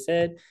like they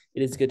said,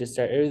 it is good to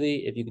start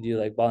early. If you could do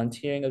like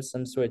volunteering of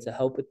some sort to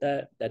help with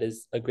that, that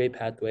is a great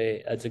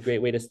pathway. That's a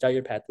great way to start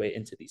your pathway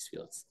into these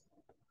fields.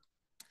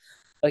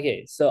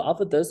 Okay, so off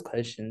of those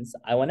questions,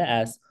 I want to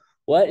ask,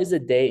 what is a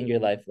day in your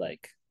life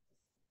like?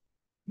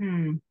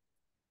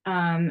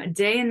 A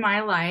day in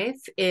my life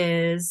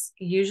is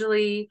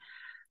usually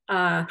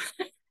I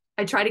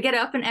try to get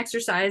up and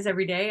exercise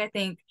every day. I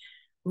think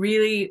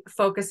really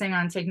focusing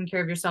on taking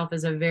care of yourself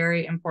is a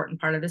very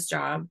important part of this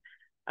job,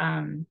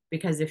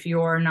 because if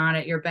you're not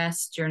at your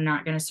best, you're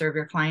not going to serve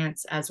your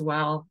clients as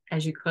well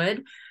as you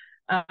could.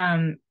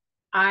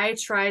 I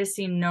try to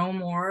see no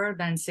more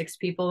than 6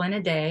 people in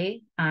a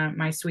day.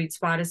 My sweet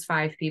spot is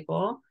 5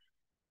 people.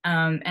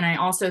 And I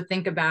also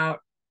think about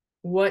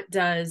what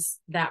does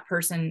that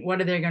person,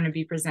 what are they going to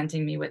be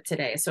presenting me with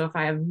today? So if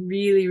I have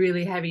really,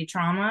 really heavy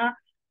trauma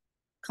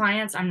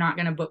clients, I'm not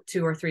going to book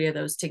 2 or 3 of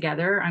those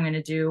together. I'm going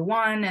to do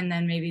one and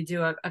then maybe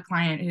do a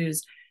client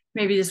who's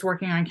maybe just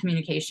working on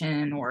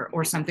communication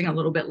or something a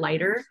little bit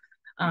lighter.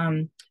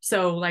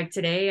 So like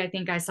today, I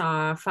think I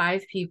saw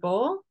 5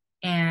 people,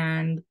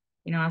 and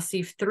I'll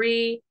see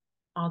 3.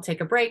 I'll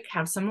take a break,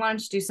 have some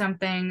lunch, do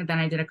something. Then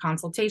I did a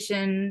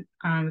consultation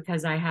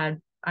because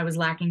I was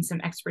lacking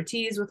some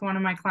expertise with one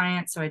of my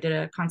clients. So I did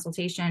a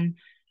consultation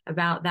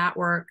about that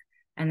work.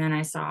 And then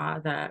I saw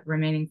the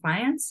remaining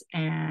clients,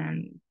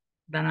 and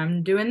then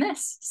I'm doing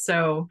this.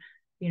 So,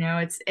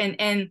 it's,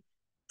 and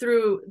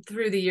through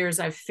the years,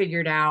 I've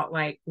figured out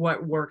like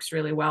what works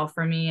really well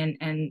for me.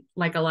 And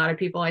like a lot of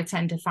people, I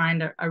tend to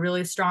find a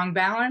really strong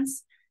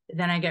balance.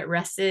 Then I get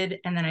rested,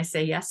 and then I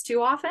say yes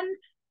too often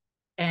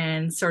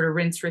and sort of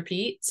rinse,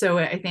 repeat. So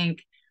I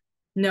think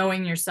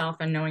knowing yourself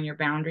and knowing your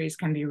boundaries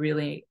can be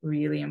really,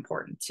 really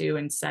important too,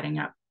 in setting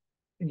up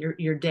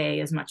your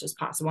day as much as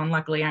possible. And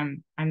luckily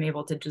I'm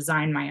able to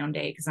design my own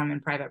day because I'm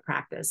in private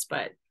practice,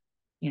 but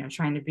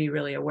trying to be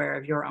really aware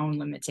of your own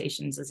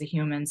limitations as a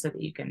human so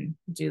that you can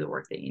do the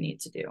work that you need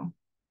to do.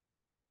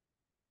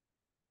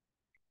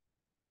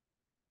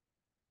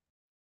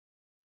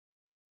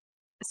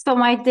 So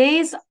my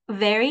days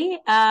vary.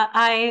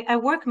 I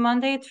work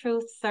Monday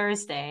through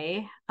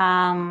Thursday.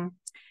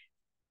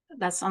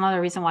 That's another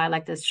reason why I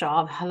like this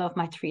job. I love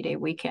my 3-day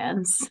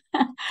weekends.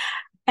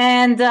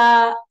 And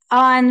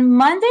on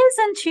Mondays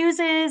and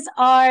Tuesdays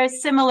are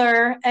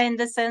similar in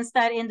the sense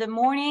that in the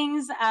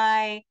mornings,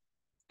 I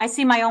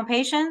see my own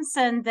patients,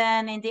 and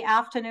then in the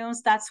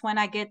afternoons, that's when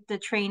I get the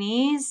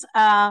trainees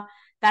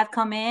that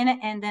come in,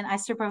 and then I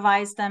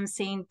supervise them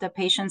seeing the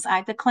patients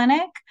at the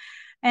clinic.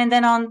 And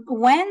then on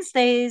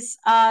Wednesdays,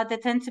 they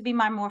tend to be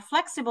my more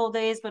flexible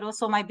days, but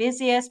also my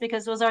busiest,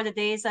 because those are the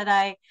days that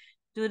I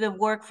do the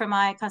work for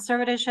my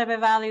conservatorship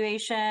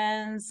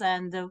evaluations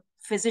and the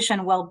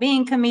physician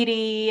well-being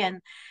committee.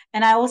 And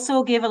I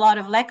also give a lot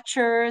of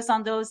lectures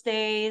on those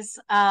days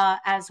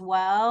as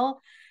well.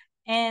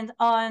 And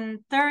on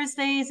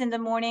Thursdays in the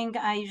morning,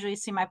 I usually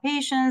see my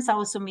patients. I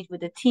also meet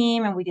with the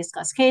team and we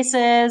discuss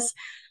cases.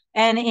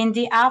 And in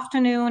the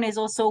afternoon is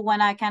also when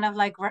I kind of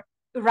like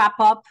wrap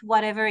up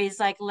whatever is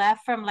like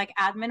left from like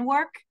admin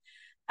work.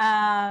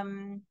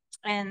 And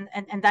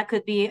that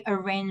could be a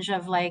range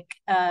of like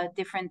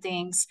different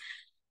things.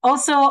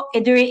 Also,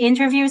 during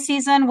interview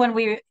season, when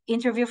we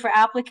interview for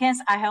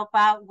applicants, I help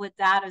out with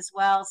that as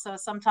well. So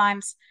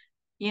sometimes,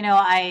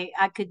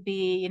 I could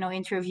be,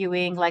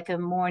 interviewing like a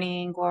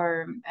morning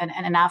or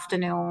an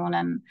afternoon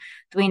and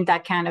doing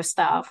that kind of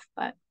stuff.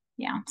 But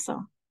yeah,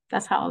 so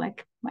that's how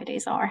like my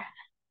days are.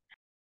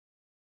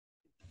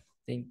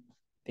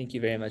 Thank you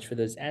very much for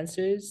those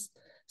answers.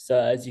 So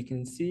as you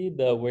can see,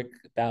 the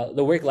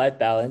work-life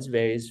balance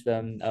varies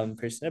from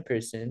person to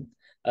person.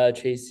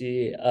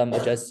 Tracy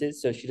adjusted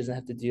so she doesn't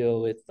have to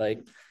deal with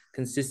like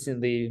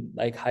consistently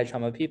like high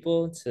trauma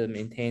people to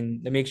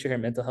make sure her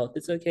mental health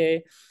is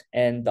okay.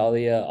 And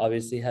Dahlia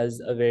obviously has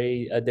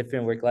a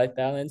different work-life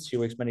balance. She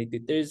works Monday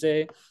through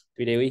Thursday,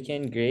 3-day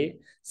weekend,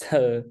 great.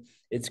 So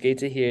it's great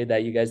to hear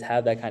that you guys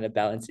have that kind of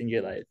balance in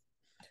your life.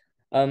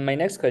 My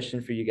next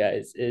question for you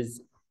guys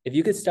is, if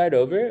you could start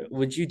over,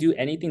 would you do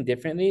anything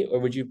differently, or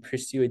would you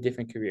pursue a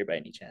different career by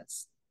any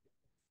chance?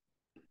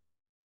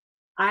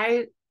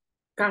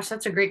 Gosh,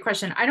 that's a great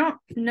question. I don't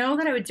know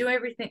that I would do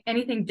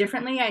anything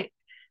differently.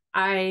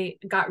 I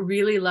got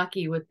really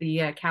lucky with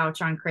the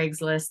couch on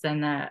Craigslist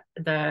and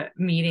the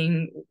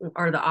meeting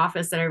or the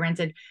office that I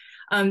rented.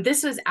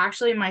 This was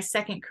actually my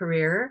second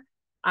career.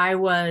 I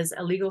was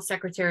a legal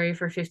secretary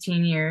for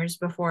 15 years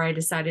before I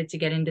decided to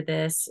get into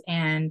this.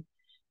 And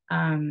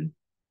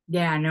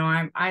yeah,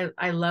 no,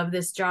 I love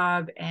this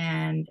job,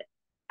 and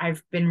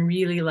I've been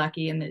really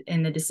lucky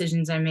in the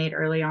decisions I made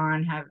early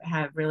on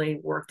have really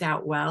worked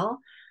out well.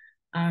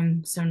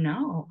 So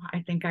no,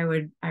 I think I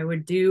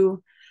would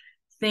do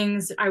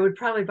things. I would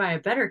probably buy a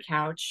better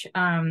couch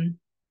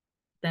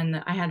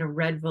than I had a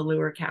red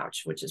velour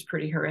couch, which is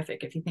pretty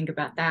horrific if you think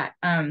about that.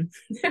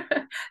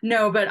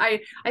 No, but I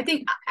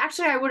think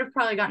actually I would have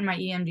probably gotten my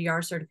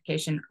EMDR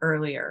certification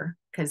earlier,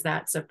 because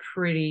that's a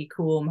pretty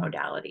cool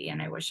modality,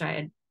 and I wish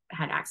I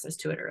had access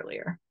to it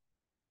earlier.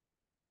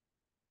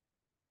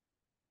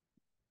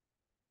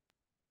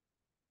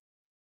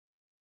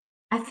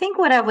 I think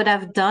what I would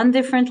have done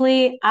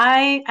differently,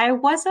 I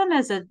wasn't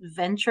as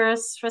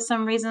adventurous for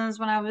some reasons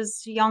when I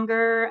was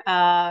younger.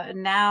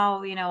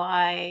 Now, you know,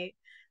 I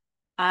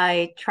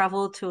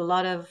travel to a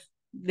lot of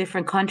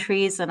different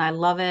countries and I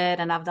love it,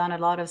 and I've done a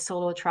lot of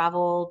solo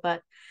travel,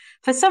 but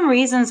for some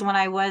reasons when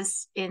I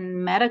was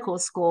in medical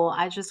school,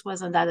 I just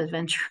wasn't that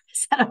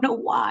adventurous. I don't know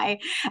why.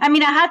 I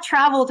mean, I had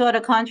traveled to other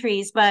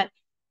countries, but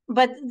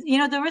you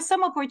know, there were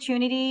some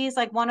opportunities.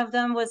 Like one of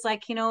them was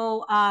like, you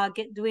know,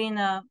 doing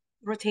a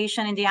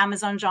rotation in the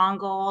Amazon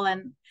jungle.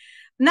 And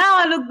now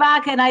I look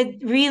back and I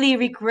really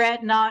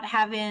regret not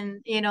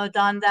having, you know,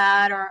 done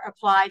that or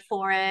applied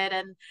for it.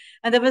 And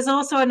there was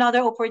also another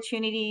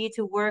opportunity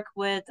to work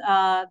with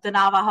the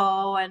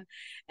Navajo,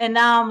 and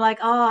now I'm like,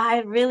 oh, I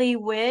really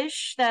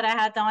wish that I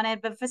had done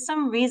it. But for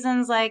some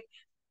reasons, like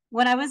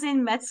when I was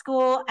in med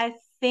school, I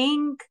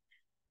think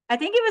it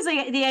was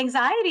like the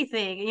anxiety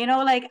thing, you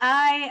know, like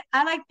I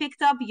like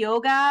picked up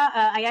yoga.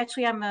 I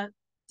actually am a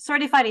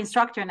certified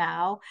instructor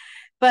now,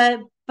 but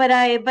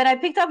I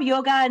picked up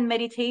yoga and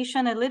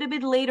meditation a little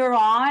bit later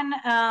on.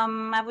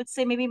 I would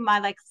say maybe my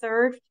like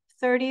third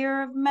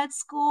year of med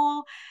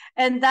school,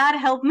 and that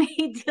helped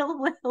me deal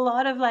with a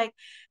lot of like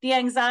the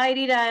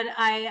anxiety that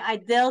I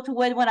dealt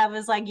with when I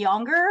was like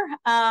younger.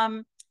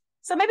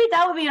 So maybe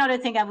that would be another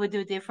thing I would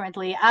do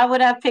differently. I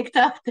would have picked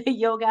up the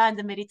yoga and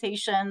the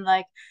meditation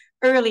like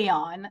early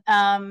on,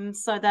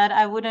 so that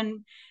I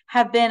wouldn't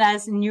have been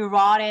as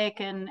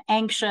neurotic and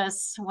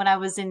anxious when I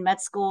was in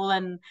med school,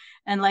 and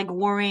like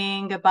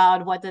worrying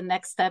about what the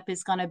next step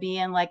is going to be,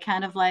 and like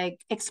kind of like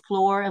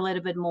explore a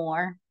little bit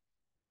more.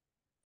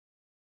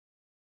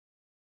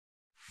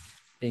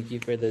 Thank you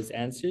for those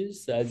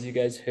answers. So as you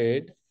guys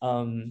heard,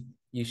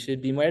 you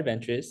should be more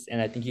adventurous,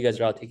 and I think you guys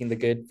are all taking the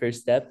good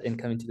first step in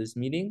coming to this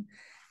meeting,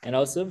 and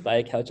also buy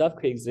a couch off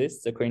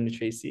Craigslist, according to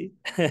Tracy.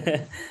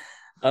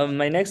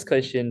 My next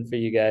question for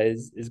you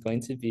guys is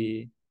going to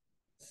be,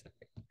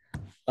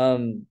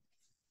 do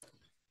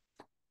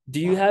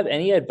you have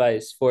any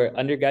advice for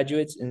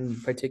undergraduates in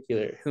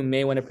particular who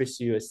may want to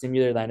pursue a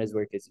similar line of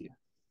work as you?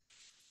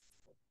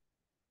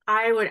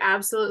 I would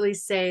absolutely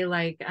say,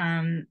 like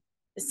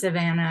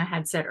Savannah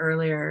had said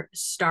earlier,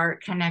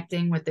 start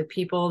connecting with the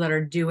people that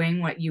are doing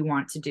what you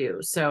want to do.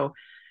 So,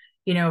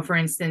 you know, for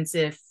instance,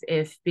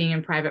 if being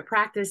in private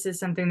practice is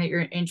something that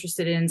you're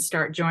interested in,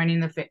 start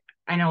joining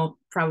I know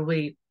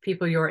probably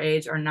people your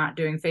age are not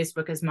doing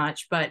Facebook as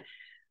much, but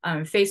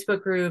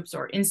Facebook groups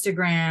or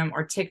Instagram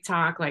or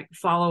TikTok, like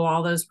follow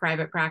all those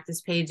private practice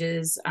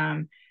pages,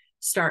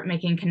 start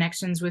making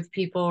connections with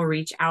people,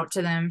 reach out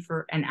to them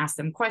and ask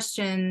them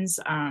questions.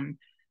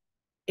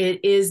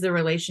 It is the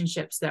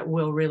relationships that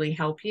will really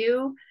help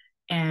you.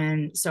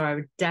 And so I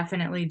would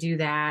definitely do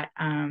that.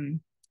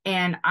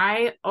 And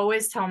I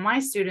always tell my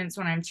students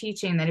when I'm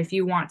teaching that if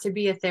you want to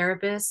be a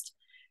therapist,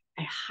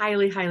 I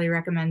highly, highly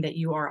recommend that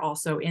you are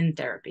also in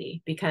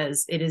therapy,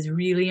 because it is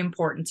really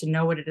important to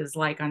know what it is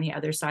like on the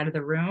other side of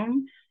the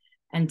room,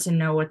 and to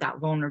know what that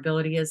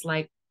vulnerability is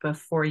like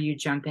before you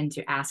jump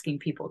into asking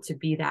people to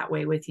be that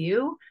way with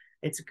you.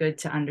 It's good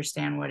to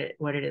understand what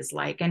it is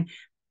like.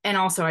 And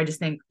also, I just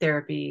think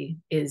therapy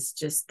is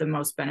just the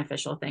most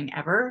beneficial thing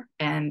ever.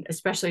 And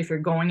especially if you're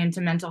going into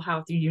mental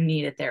health, you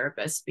need a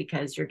therapist,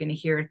 because you're going to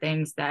hear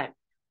things that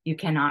you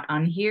cannot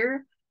unhear,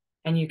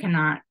 and you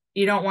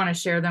don't want to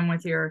share them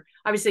with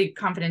obviously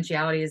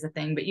confidentiality is a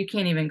thing, but you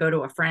can't even go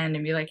to a friend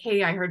and be like,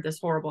 hey, I heard this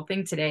horrible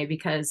thing today,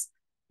 because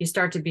you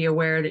start to be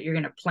aware that you're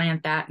going to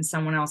plant that in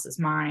someone else's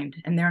mind,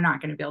 and they're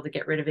not going to be able to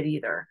get rid of it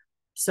either.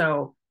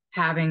 So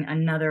having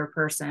another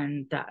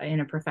person that in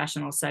a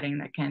professional setting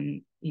that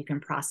you can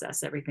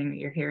process everything that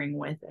you're hearing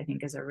with, I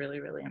think is a really,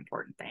 really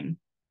important thing.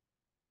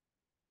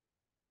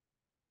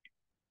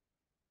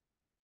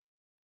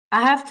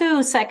 I have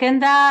to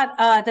second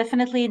that.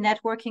 Definitely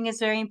networking is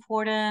very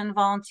important,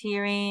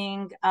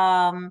 volunteering,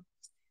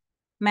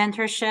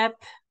 mentorship,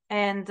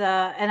 and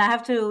I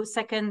have to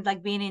second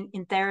like being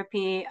in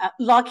therapy.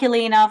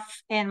 Luckily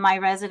enough, in my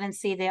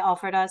residency, they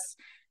offered us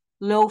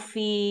low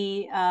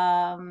fee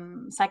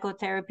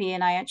psychotherapy,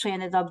 and I actually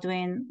ended up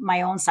doing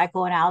my own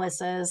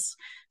psychoanalysis.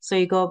 So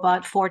you go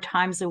about 4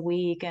 times a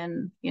week,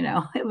 and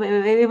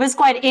it was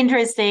quite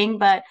interesting.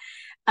 But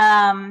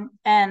and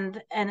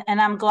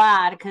I'm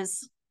glad,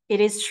 because it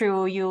is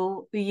true,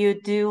 you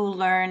do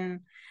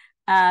learn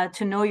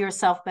to know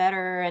yourself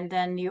better, and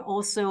then you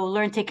also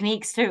learn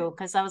techniques too,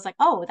 because I was like,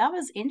 oh, that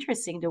was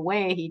interesting the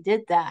way he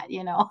did that.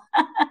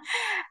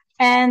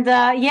 And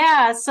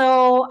yeah,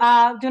 so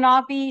do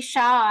not be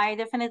shy.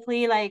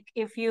 Definitely, like,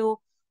 if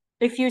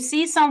you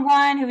see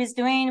someone who is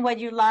doing what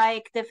you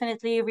like,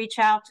 definitely reach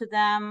out to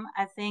them.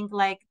 I think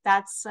like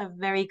that's a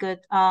very good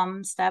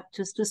step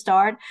to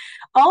start.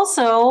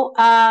 Also,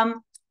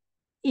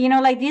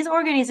 like these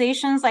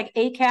organizations like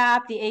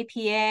ACAP, the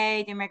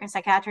APA, the American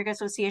Psychiatric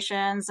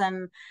Associations,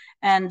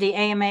 and the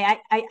AMA,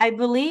 I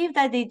believe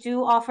that they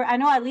do offer, I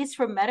know at least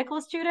for medical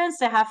students,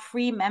 they have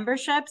free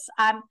memberships.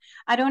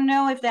 I don't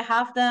know if they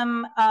have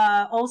them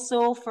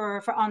also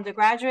for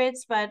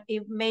undergraduates, but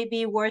it may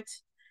be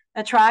worth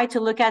a try to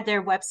look at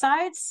their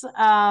websites,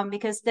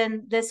 because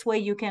then this way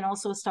you can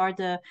also start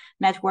the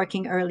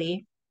networking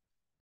early.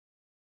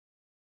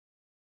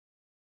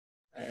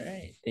 All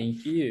right,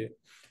 thank you.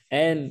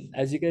 And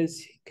as you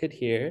guys could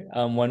hear,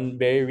 one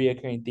very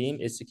reoccurring theme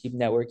is to keep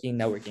networking,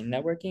 networking,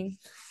 networking.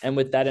 And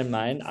with that in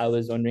mind, I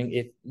was wondering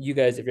if you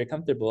guys, if you're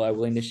comfortable, are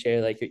willing to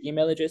share like your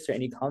email address or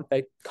any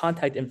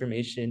contact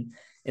information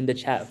in the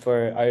chat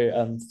for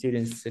our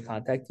students to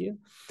contact you.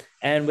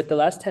 And with the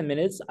last 10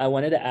 minutes, I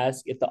wanted to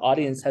ask if the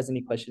audience has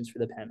any questions for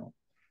the panel.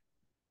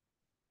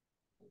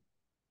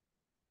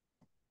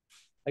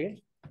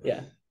 Okay,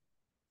 yeah.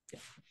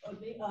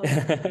 Okay,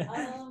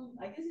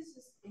 I guess it's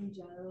just in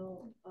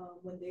general,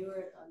 when they were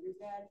an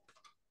undergrad,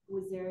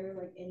 was there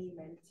like any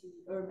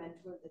mentee or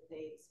mentor that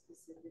they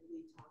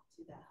specifically talked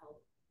to that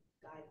helped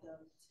guide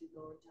them to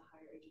go into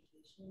higher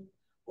education?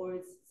 Or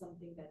it's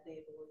something that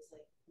they've always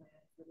like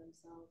planned for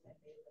themselves and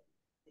made like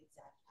the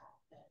exact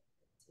path that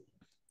they're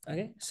taking?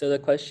 Okay, so the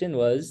question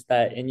was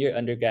that in your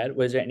undergrad,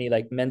 was there any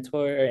like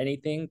mentor or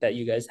anything that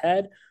you guys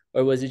had,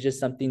 or was it just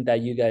something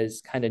that you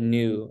guys kind of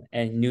knew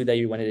that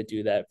you wanted to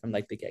do that from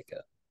like the get-go?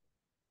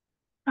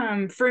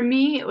 For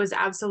me, it was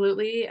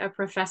absolutely a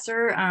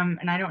professor.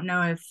 And I don't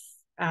know if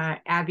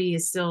Abby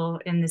is still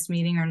in this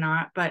meeting or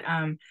not, but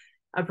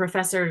a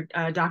professor,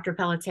 Dr.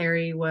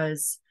 Pelletieri,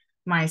 was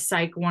my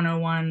Psych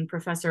 101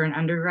 professor in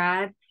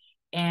undergrad.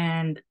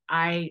 And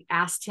I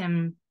asked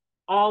him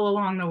all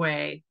along the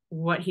way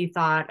what he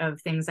thought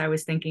of things I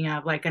was thinking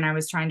of. Like, and I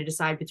was trying to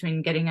decide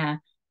between getting a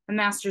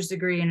master's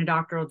degree and a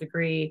doctoral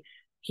degree.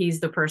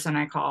 He's the person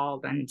I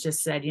called and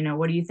just said,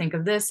 what do you think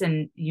of this?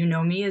 And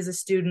me as a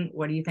student,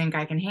 what do you think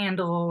I can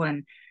handle?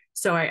 And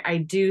so I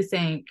do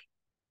think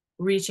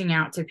reaching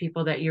out to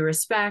people that you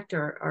respect,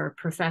 or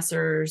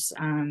professors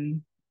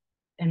and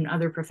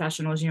other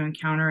professionals you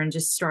encounter, and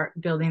just start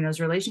building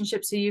those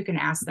relationships so you can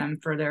ask them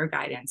for their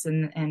guidance,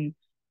 and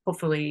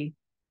hopefully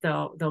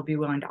they'll be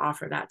willing to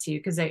offer that to you,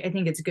 because I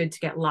think it's good to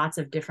get lots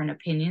of different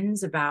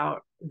opinions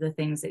about the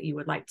things that you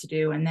would like to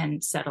do, and then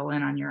settle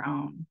in on your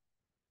own.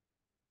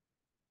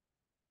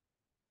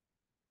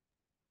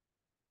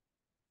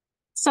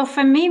 So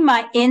for me,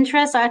 my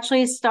interest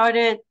actually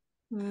started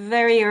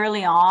very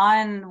early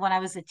on when I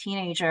was a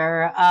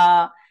teenager.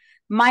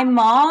 My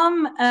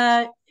mom,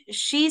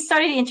 she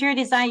studied interior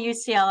design at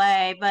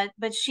UCLA,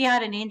 but she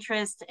had an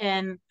interest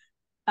in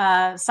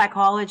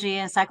psychology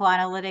and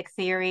psychoanalytic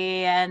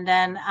theory. And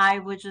then I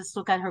would just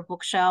look at her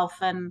bookshelf,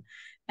 and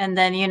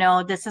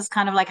then this is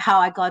kind of like how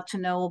I got to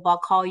know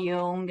about Carl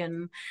Jung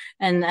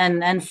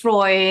and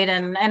Freud,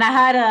 and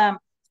I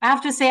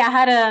have to say I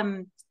had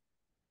a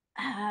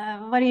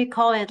what do you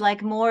call it,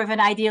 like more of an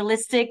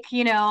idealistic,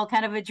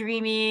 kind of a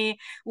dreamy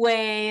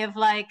way of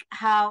like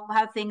how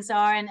things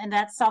are, and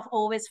that stuff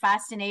always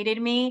fascinated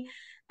me.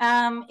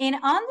 In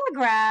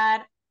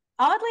undergrad,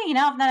 oddly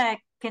enough, that I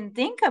can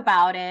think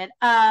about it,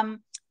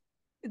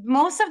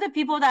 most of the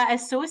people that I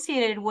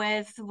associated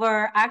with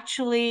were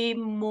actually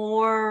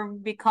more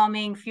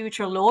becoming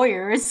future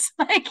lawyers.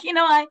 Like,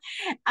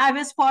 I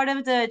was part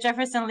of the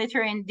Jefferson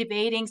Literary and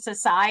Debating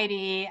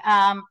Society,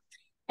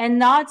 and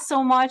not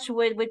so much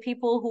with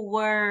people who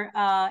were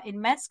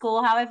in med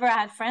school. However,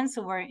 I had friends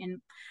who were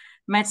in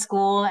med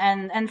school,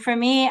 and for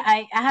me,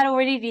 I had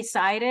already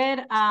decided.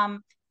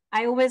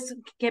 I always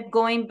kept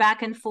going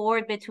back and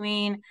forth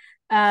between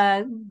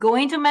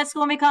going to med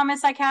school and become a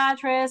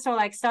psychiatrist, or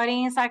like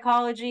studying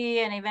psychology,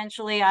 and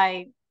eventually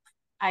I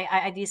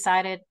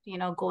decided,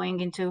 going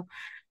into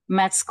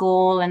med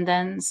school and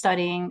then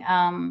studying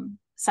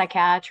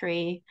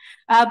psychiatry.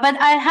 But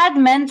I had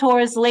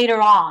mentors later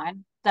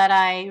on that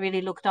I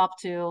really looked up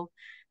to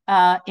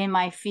in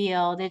my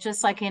field. It's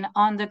just like in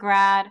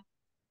undergrad,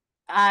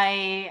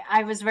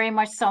 I was very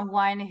much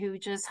someone who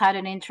just had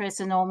an interest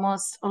in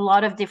almost a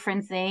lot of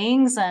different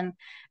things, and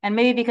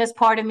maybe because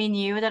part of me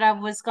knew that I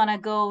was gonna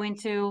go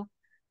into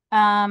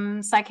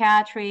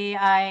psychiatry,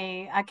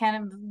 I kind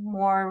of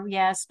more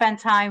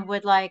spent time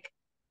with like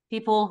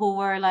people who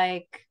were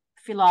like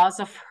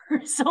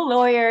philosophers,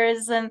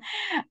 lawyers, and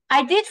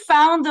I did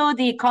found though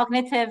the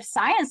Cognitive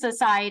Science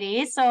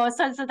Society. So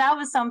that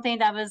was something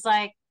that was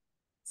like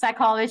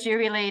psychology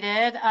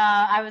related.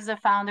 I was a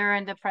founder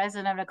and the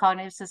president of the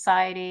Cognitive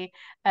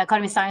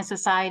Science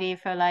Society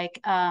for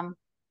like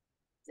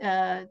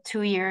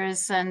 2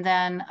 years, and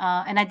then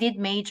and I did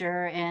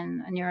major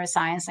in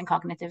neuroscience and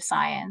cognitive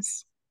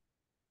science.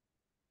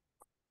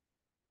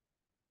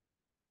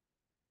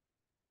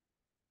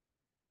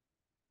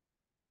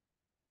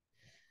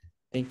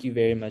 Thank you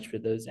very much for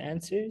those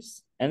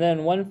answers. And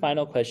then one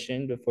final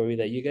question before we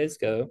let you guys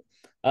go.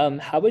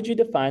 How would you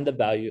define the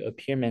value of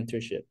peer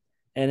mentorship?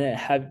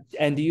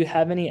 And do you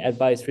have any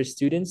advice for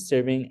students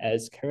serving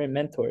as current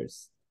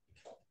mentors?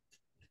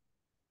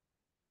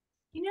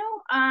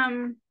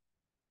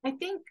 I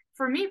think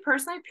for me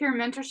personally, peer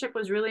mentorship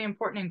was really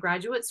important in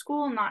graduate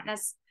school, not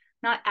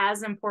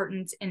as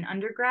important in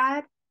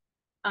undergrad.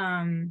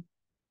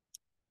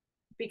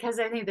 Because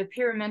I think the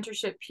peer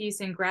mentorship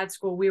piece in grad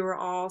school, we were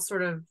all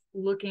sort of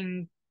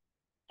looking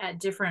at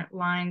different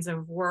lines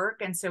of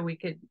work, and so we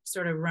could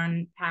sort of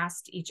run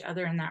past each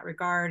other in that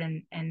regard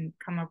and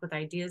come up with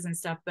ideas and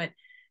stuff. But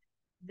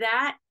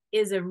that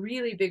is a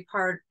really big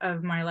part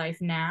of my life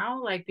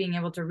now, like being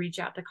able to reach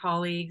out to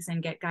colleagues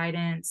and get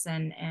guidance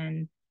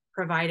and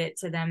provide it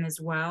to them as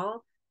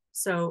well.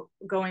 So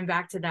going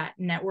back to that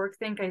network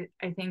thing,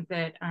 I think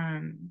that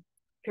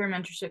peer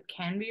mentorship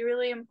can be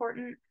really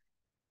important.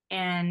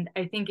 And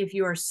I think if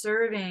you are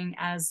serving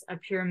as a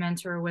peer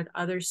mentor with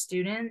other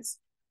students,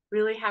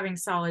 really having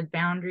solid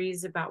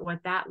boundaries about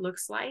what that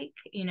looks like.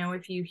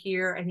 If you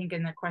hear, I think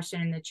in the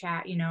question in the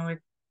chat,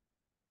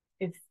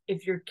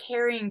 if you're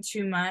caring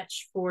too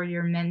much for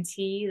your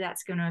mentee,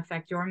 that's going to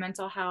affect your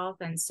mental health.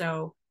 And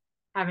so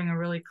having a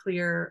really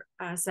clear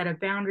set of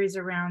boundaries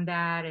around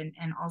that, and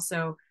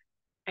also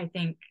I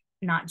think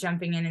not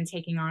jumping in and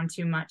taking on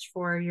too much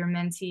for your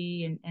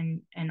mentee,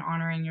 and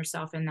honoring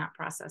yourself in that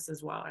process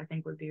as well, I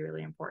think would be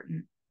really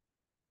important.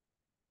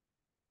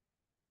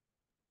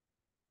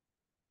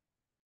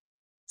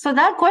 So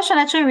that question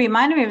actually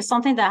reminded me of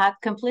something that I had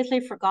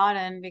completely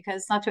forgotten,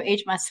 because not to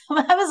age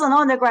myself, I was an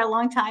undergrad a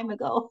long time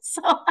ago.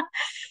 So,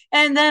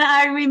 and then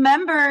I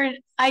remembered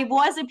I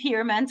was a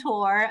peer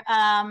mentor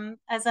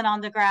as an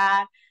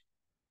undergrad.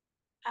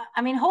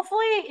 I mean,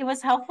 hopefully it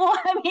was helpful.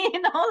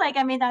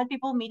 That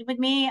people meet with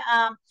me.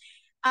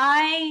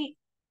 I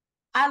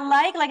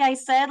like I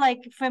said,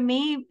 like for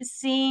me,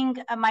 seeing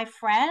my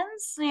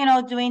friends,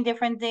 doing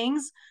different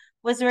things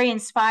was very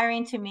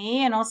inspiring to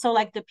me, and also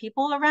like the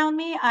people around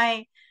me.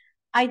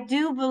 I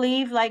do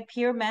believe like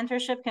peer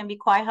mentorship can be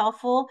quite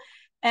helpful.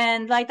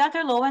 And like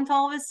Dr.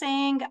 Lowenthal was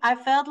saying, I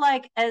felt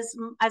like as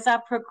I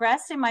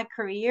progressed in my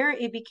career,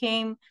 it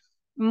became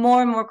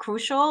more and more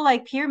crucial.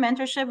 Like peer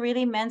mentorship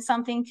really meant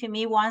something to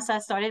me once I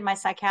started my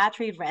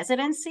psychiatry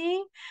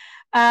residency.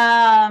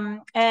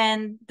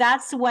 And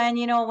that's when,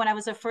 when I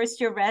was a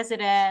first year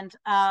resident,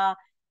 I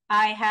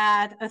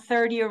had a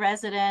third year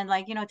resident,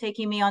 like,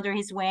 taking me under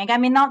his wing. I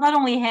mean, not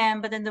only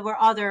him, but then there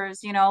were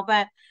others,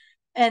 but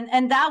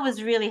and that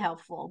was really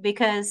helpful,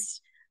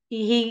 because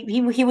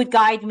he would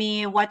guide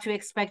me what to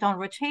expect on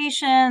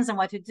rotations and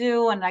what to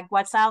do and like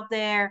what's out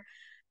there.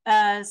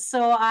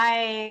 So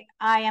I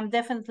am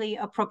definitely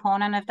a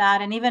proponent of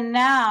that. And even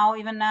now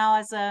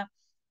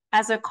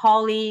as a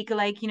colleague,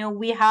 like,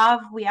 we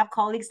have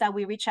colleagues that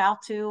we reach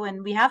out to,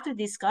 and we have to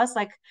discuss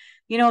like,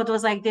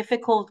 those like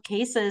difficult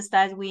cases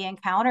that we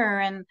encounter,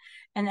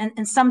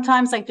 and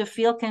sometimes like the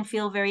field can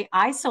feel very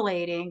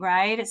isolating,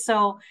 right?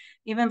 So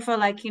even for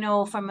like,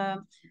 from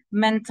a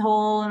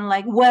mental and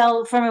like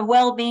from a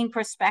well-being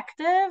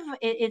perspective,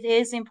 it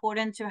is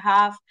important to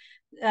have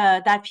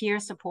that peer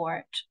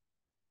support.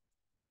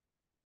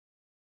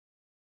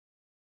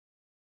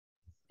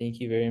 Thank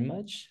you very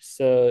much.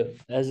 So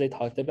as I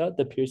talked about,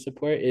 the peer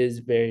support is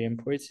very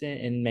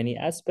important in many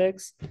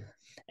aspects.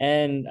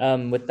 And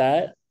with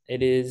that,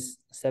 it is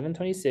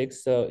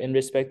 7:26. So in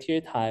respect to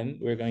your time,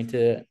 we're going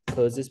to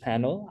close this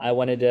panel. I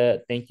wanted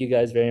to thank you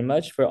guys very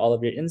much for all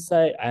of your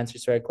insight,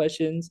 answers to our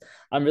questions.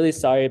 I'm really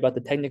sorry about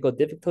the technical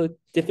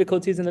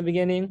difficulties in the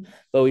beginning,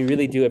 but we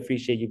really do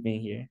appreciate you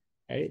being here.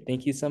 All right,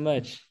 thank you so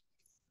much.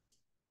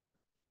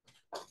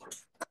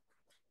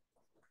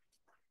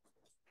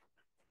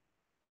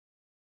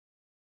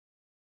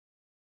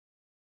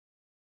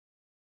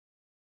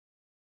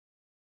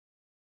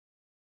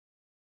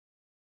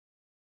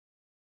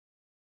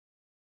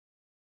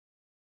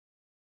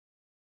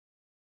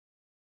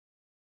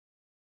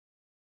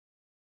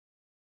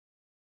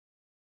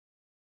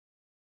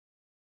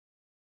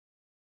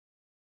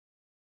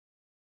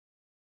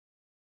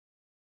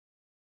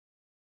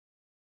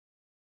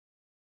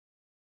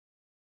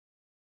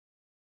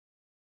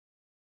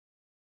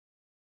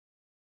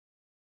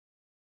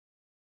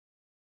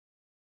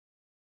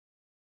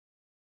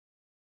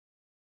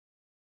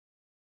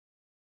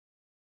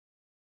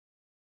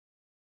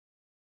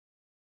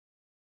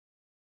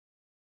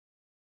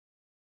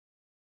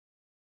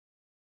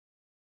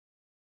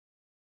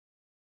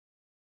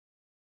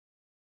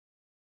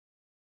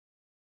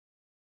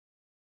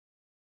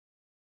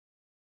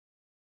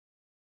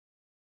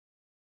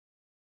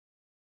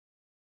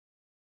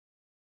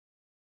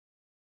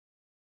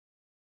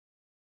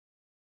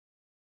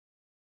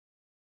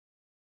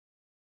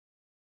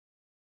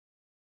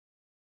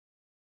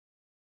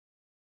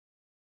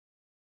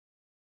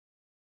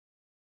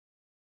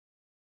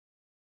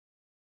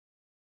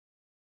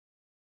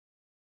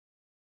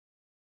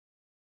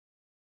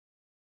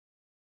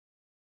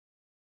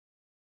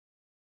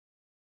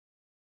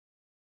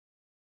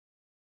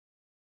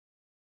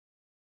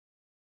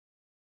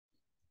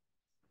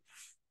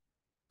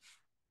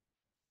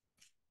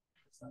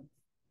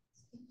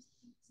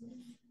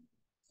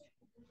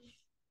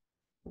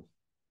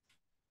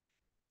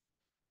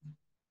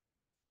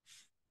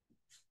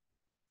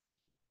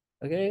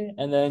 Okay,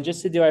 and then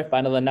just to do our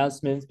final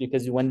announcements,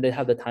 because we wanted to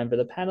have the time for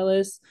the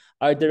panelists,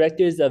 our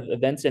directors of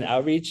events and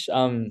outreach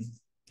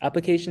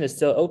application is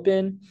still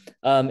open.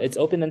 It's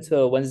open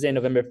until Wednesday,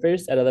 November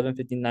 1st at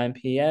 11:59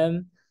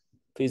 p.m.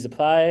 Please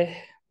apply.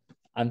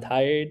 I'm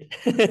tired.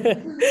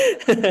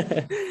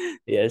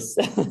 Yes.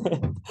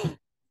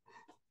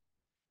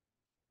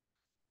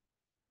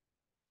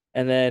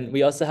 And then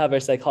we also have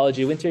our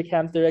psychology winter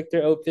camp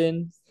director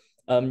open.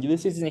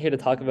 Ulysses isn't here to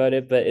talk about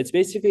it, but it's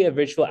basically a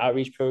virtual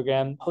outreach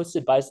program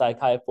hosted by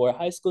Psychi for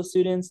high school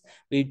students.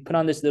 We put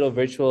on this little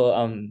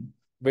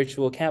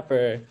virtual camp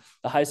for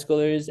the high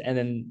schoolers, and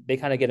then they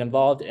kind of get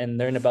involved and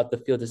learn about the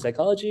field of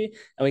psychology,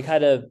 and we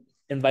kind of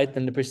invite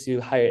them to pursue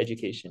higher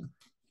education.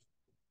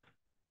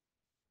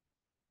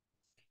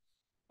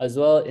 As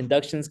well,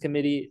 inductions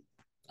committee,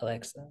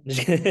 Alexa.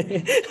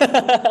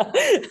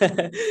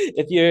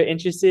 If you're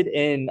interested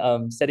in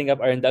setting up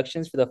our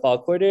inductions for the fall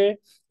quarter,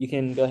 you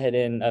can go ahead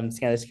and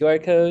scan this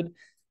QR code.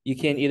 You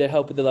can either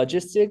help with the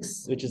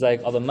logistics, which is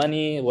like all the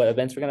money, what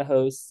events we're gonna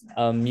host,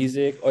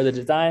 music, or the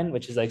design,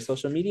 which is like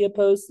social media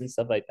posts and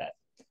stuff like that.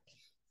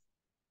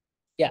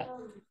 Yeah.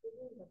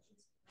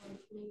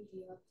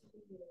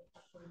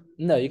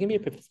 No, you can be a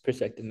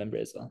prospective member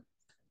as well.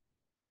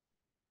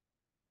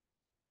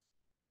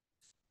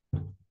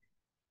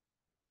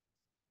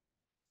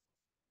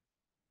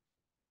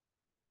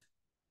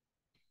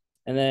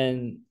 And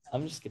then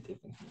I'm just skip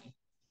taping.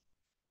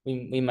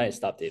 We might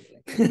stop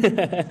taping.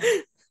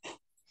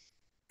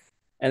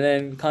 And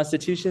then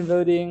constitution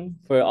voting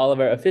for all of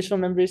our official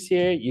members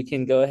here. You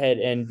can go ahead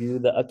and view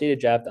the updated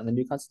draft on the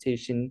new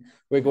constitution.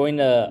 We're going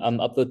to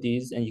upload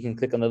these, and you can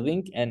click on the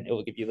link, and it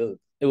will give you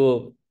it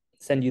will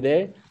send you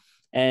there.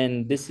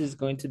 And this is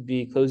going to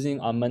be closing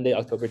on Monday,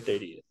 October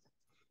 30th.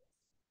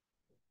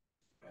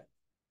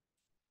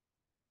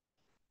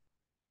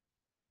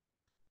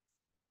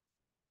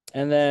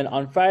 And then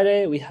on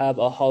Friday, we have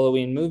a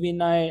Halloween movie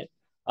night.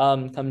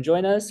 Come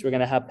join us. We're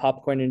gonna have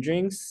popcorn and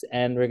drinks,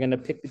 and we're gonna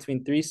pick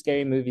between 3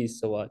 scary movies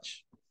to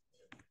watch.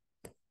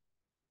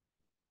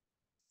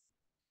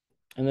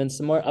 And then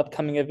some more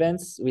upcoming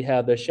events. We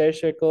have the Share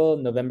Circle,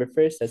 November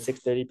 1st at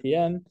 6:30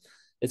 p.m.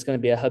 It's gonna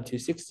be at Hub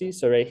 260,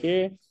 so right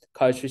here.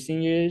 Cards for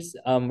seniors.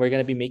 We're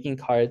gonna be making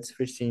cards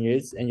for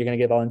seniors, and you're gonna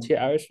get volunteer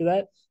hours for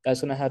that.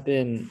 That's gonna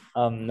happen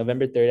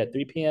November 3rd at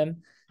 3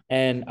 p.m.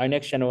 And our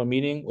next general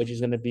meeting, which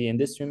is gonna be in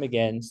this room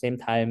again, same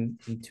time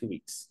in 2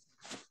 weeks.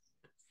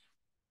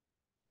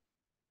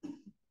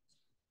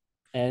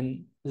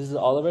 And this is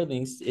all of our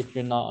links if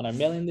you're not on our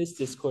mailing list,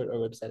 Discord, or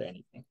website or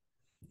anything.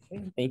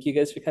 Okay. Thank you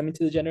guys for coming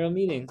to the general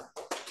meeting.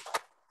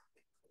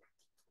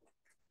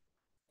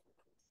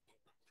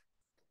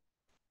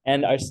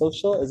 And our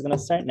social is gonna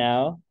start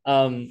now.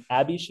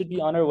 Abby should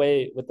be on her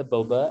way with the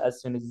boba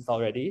as soon as it's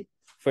all ready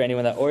for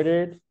anyone that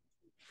ordered.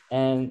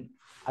 And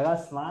I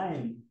got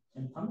slime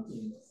and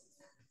pumpkins.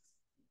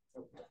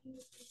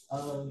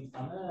 I'm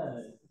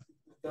gonna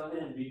go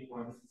ahead and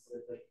reform since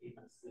there's like 8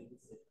 things.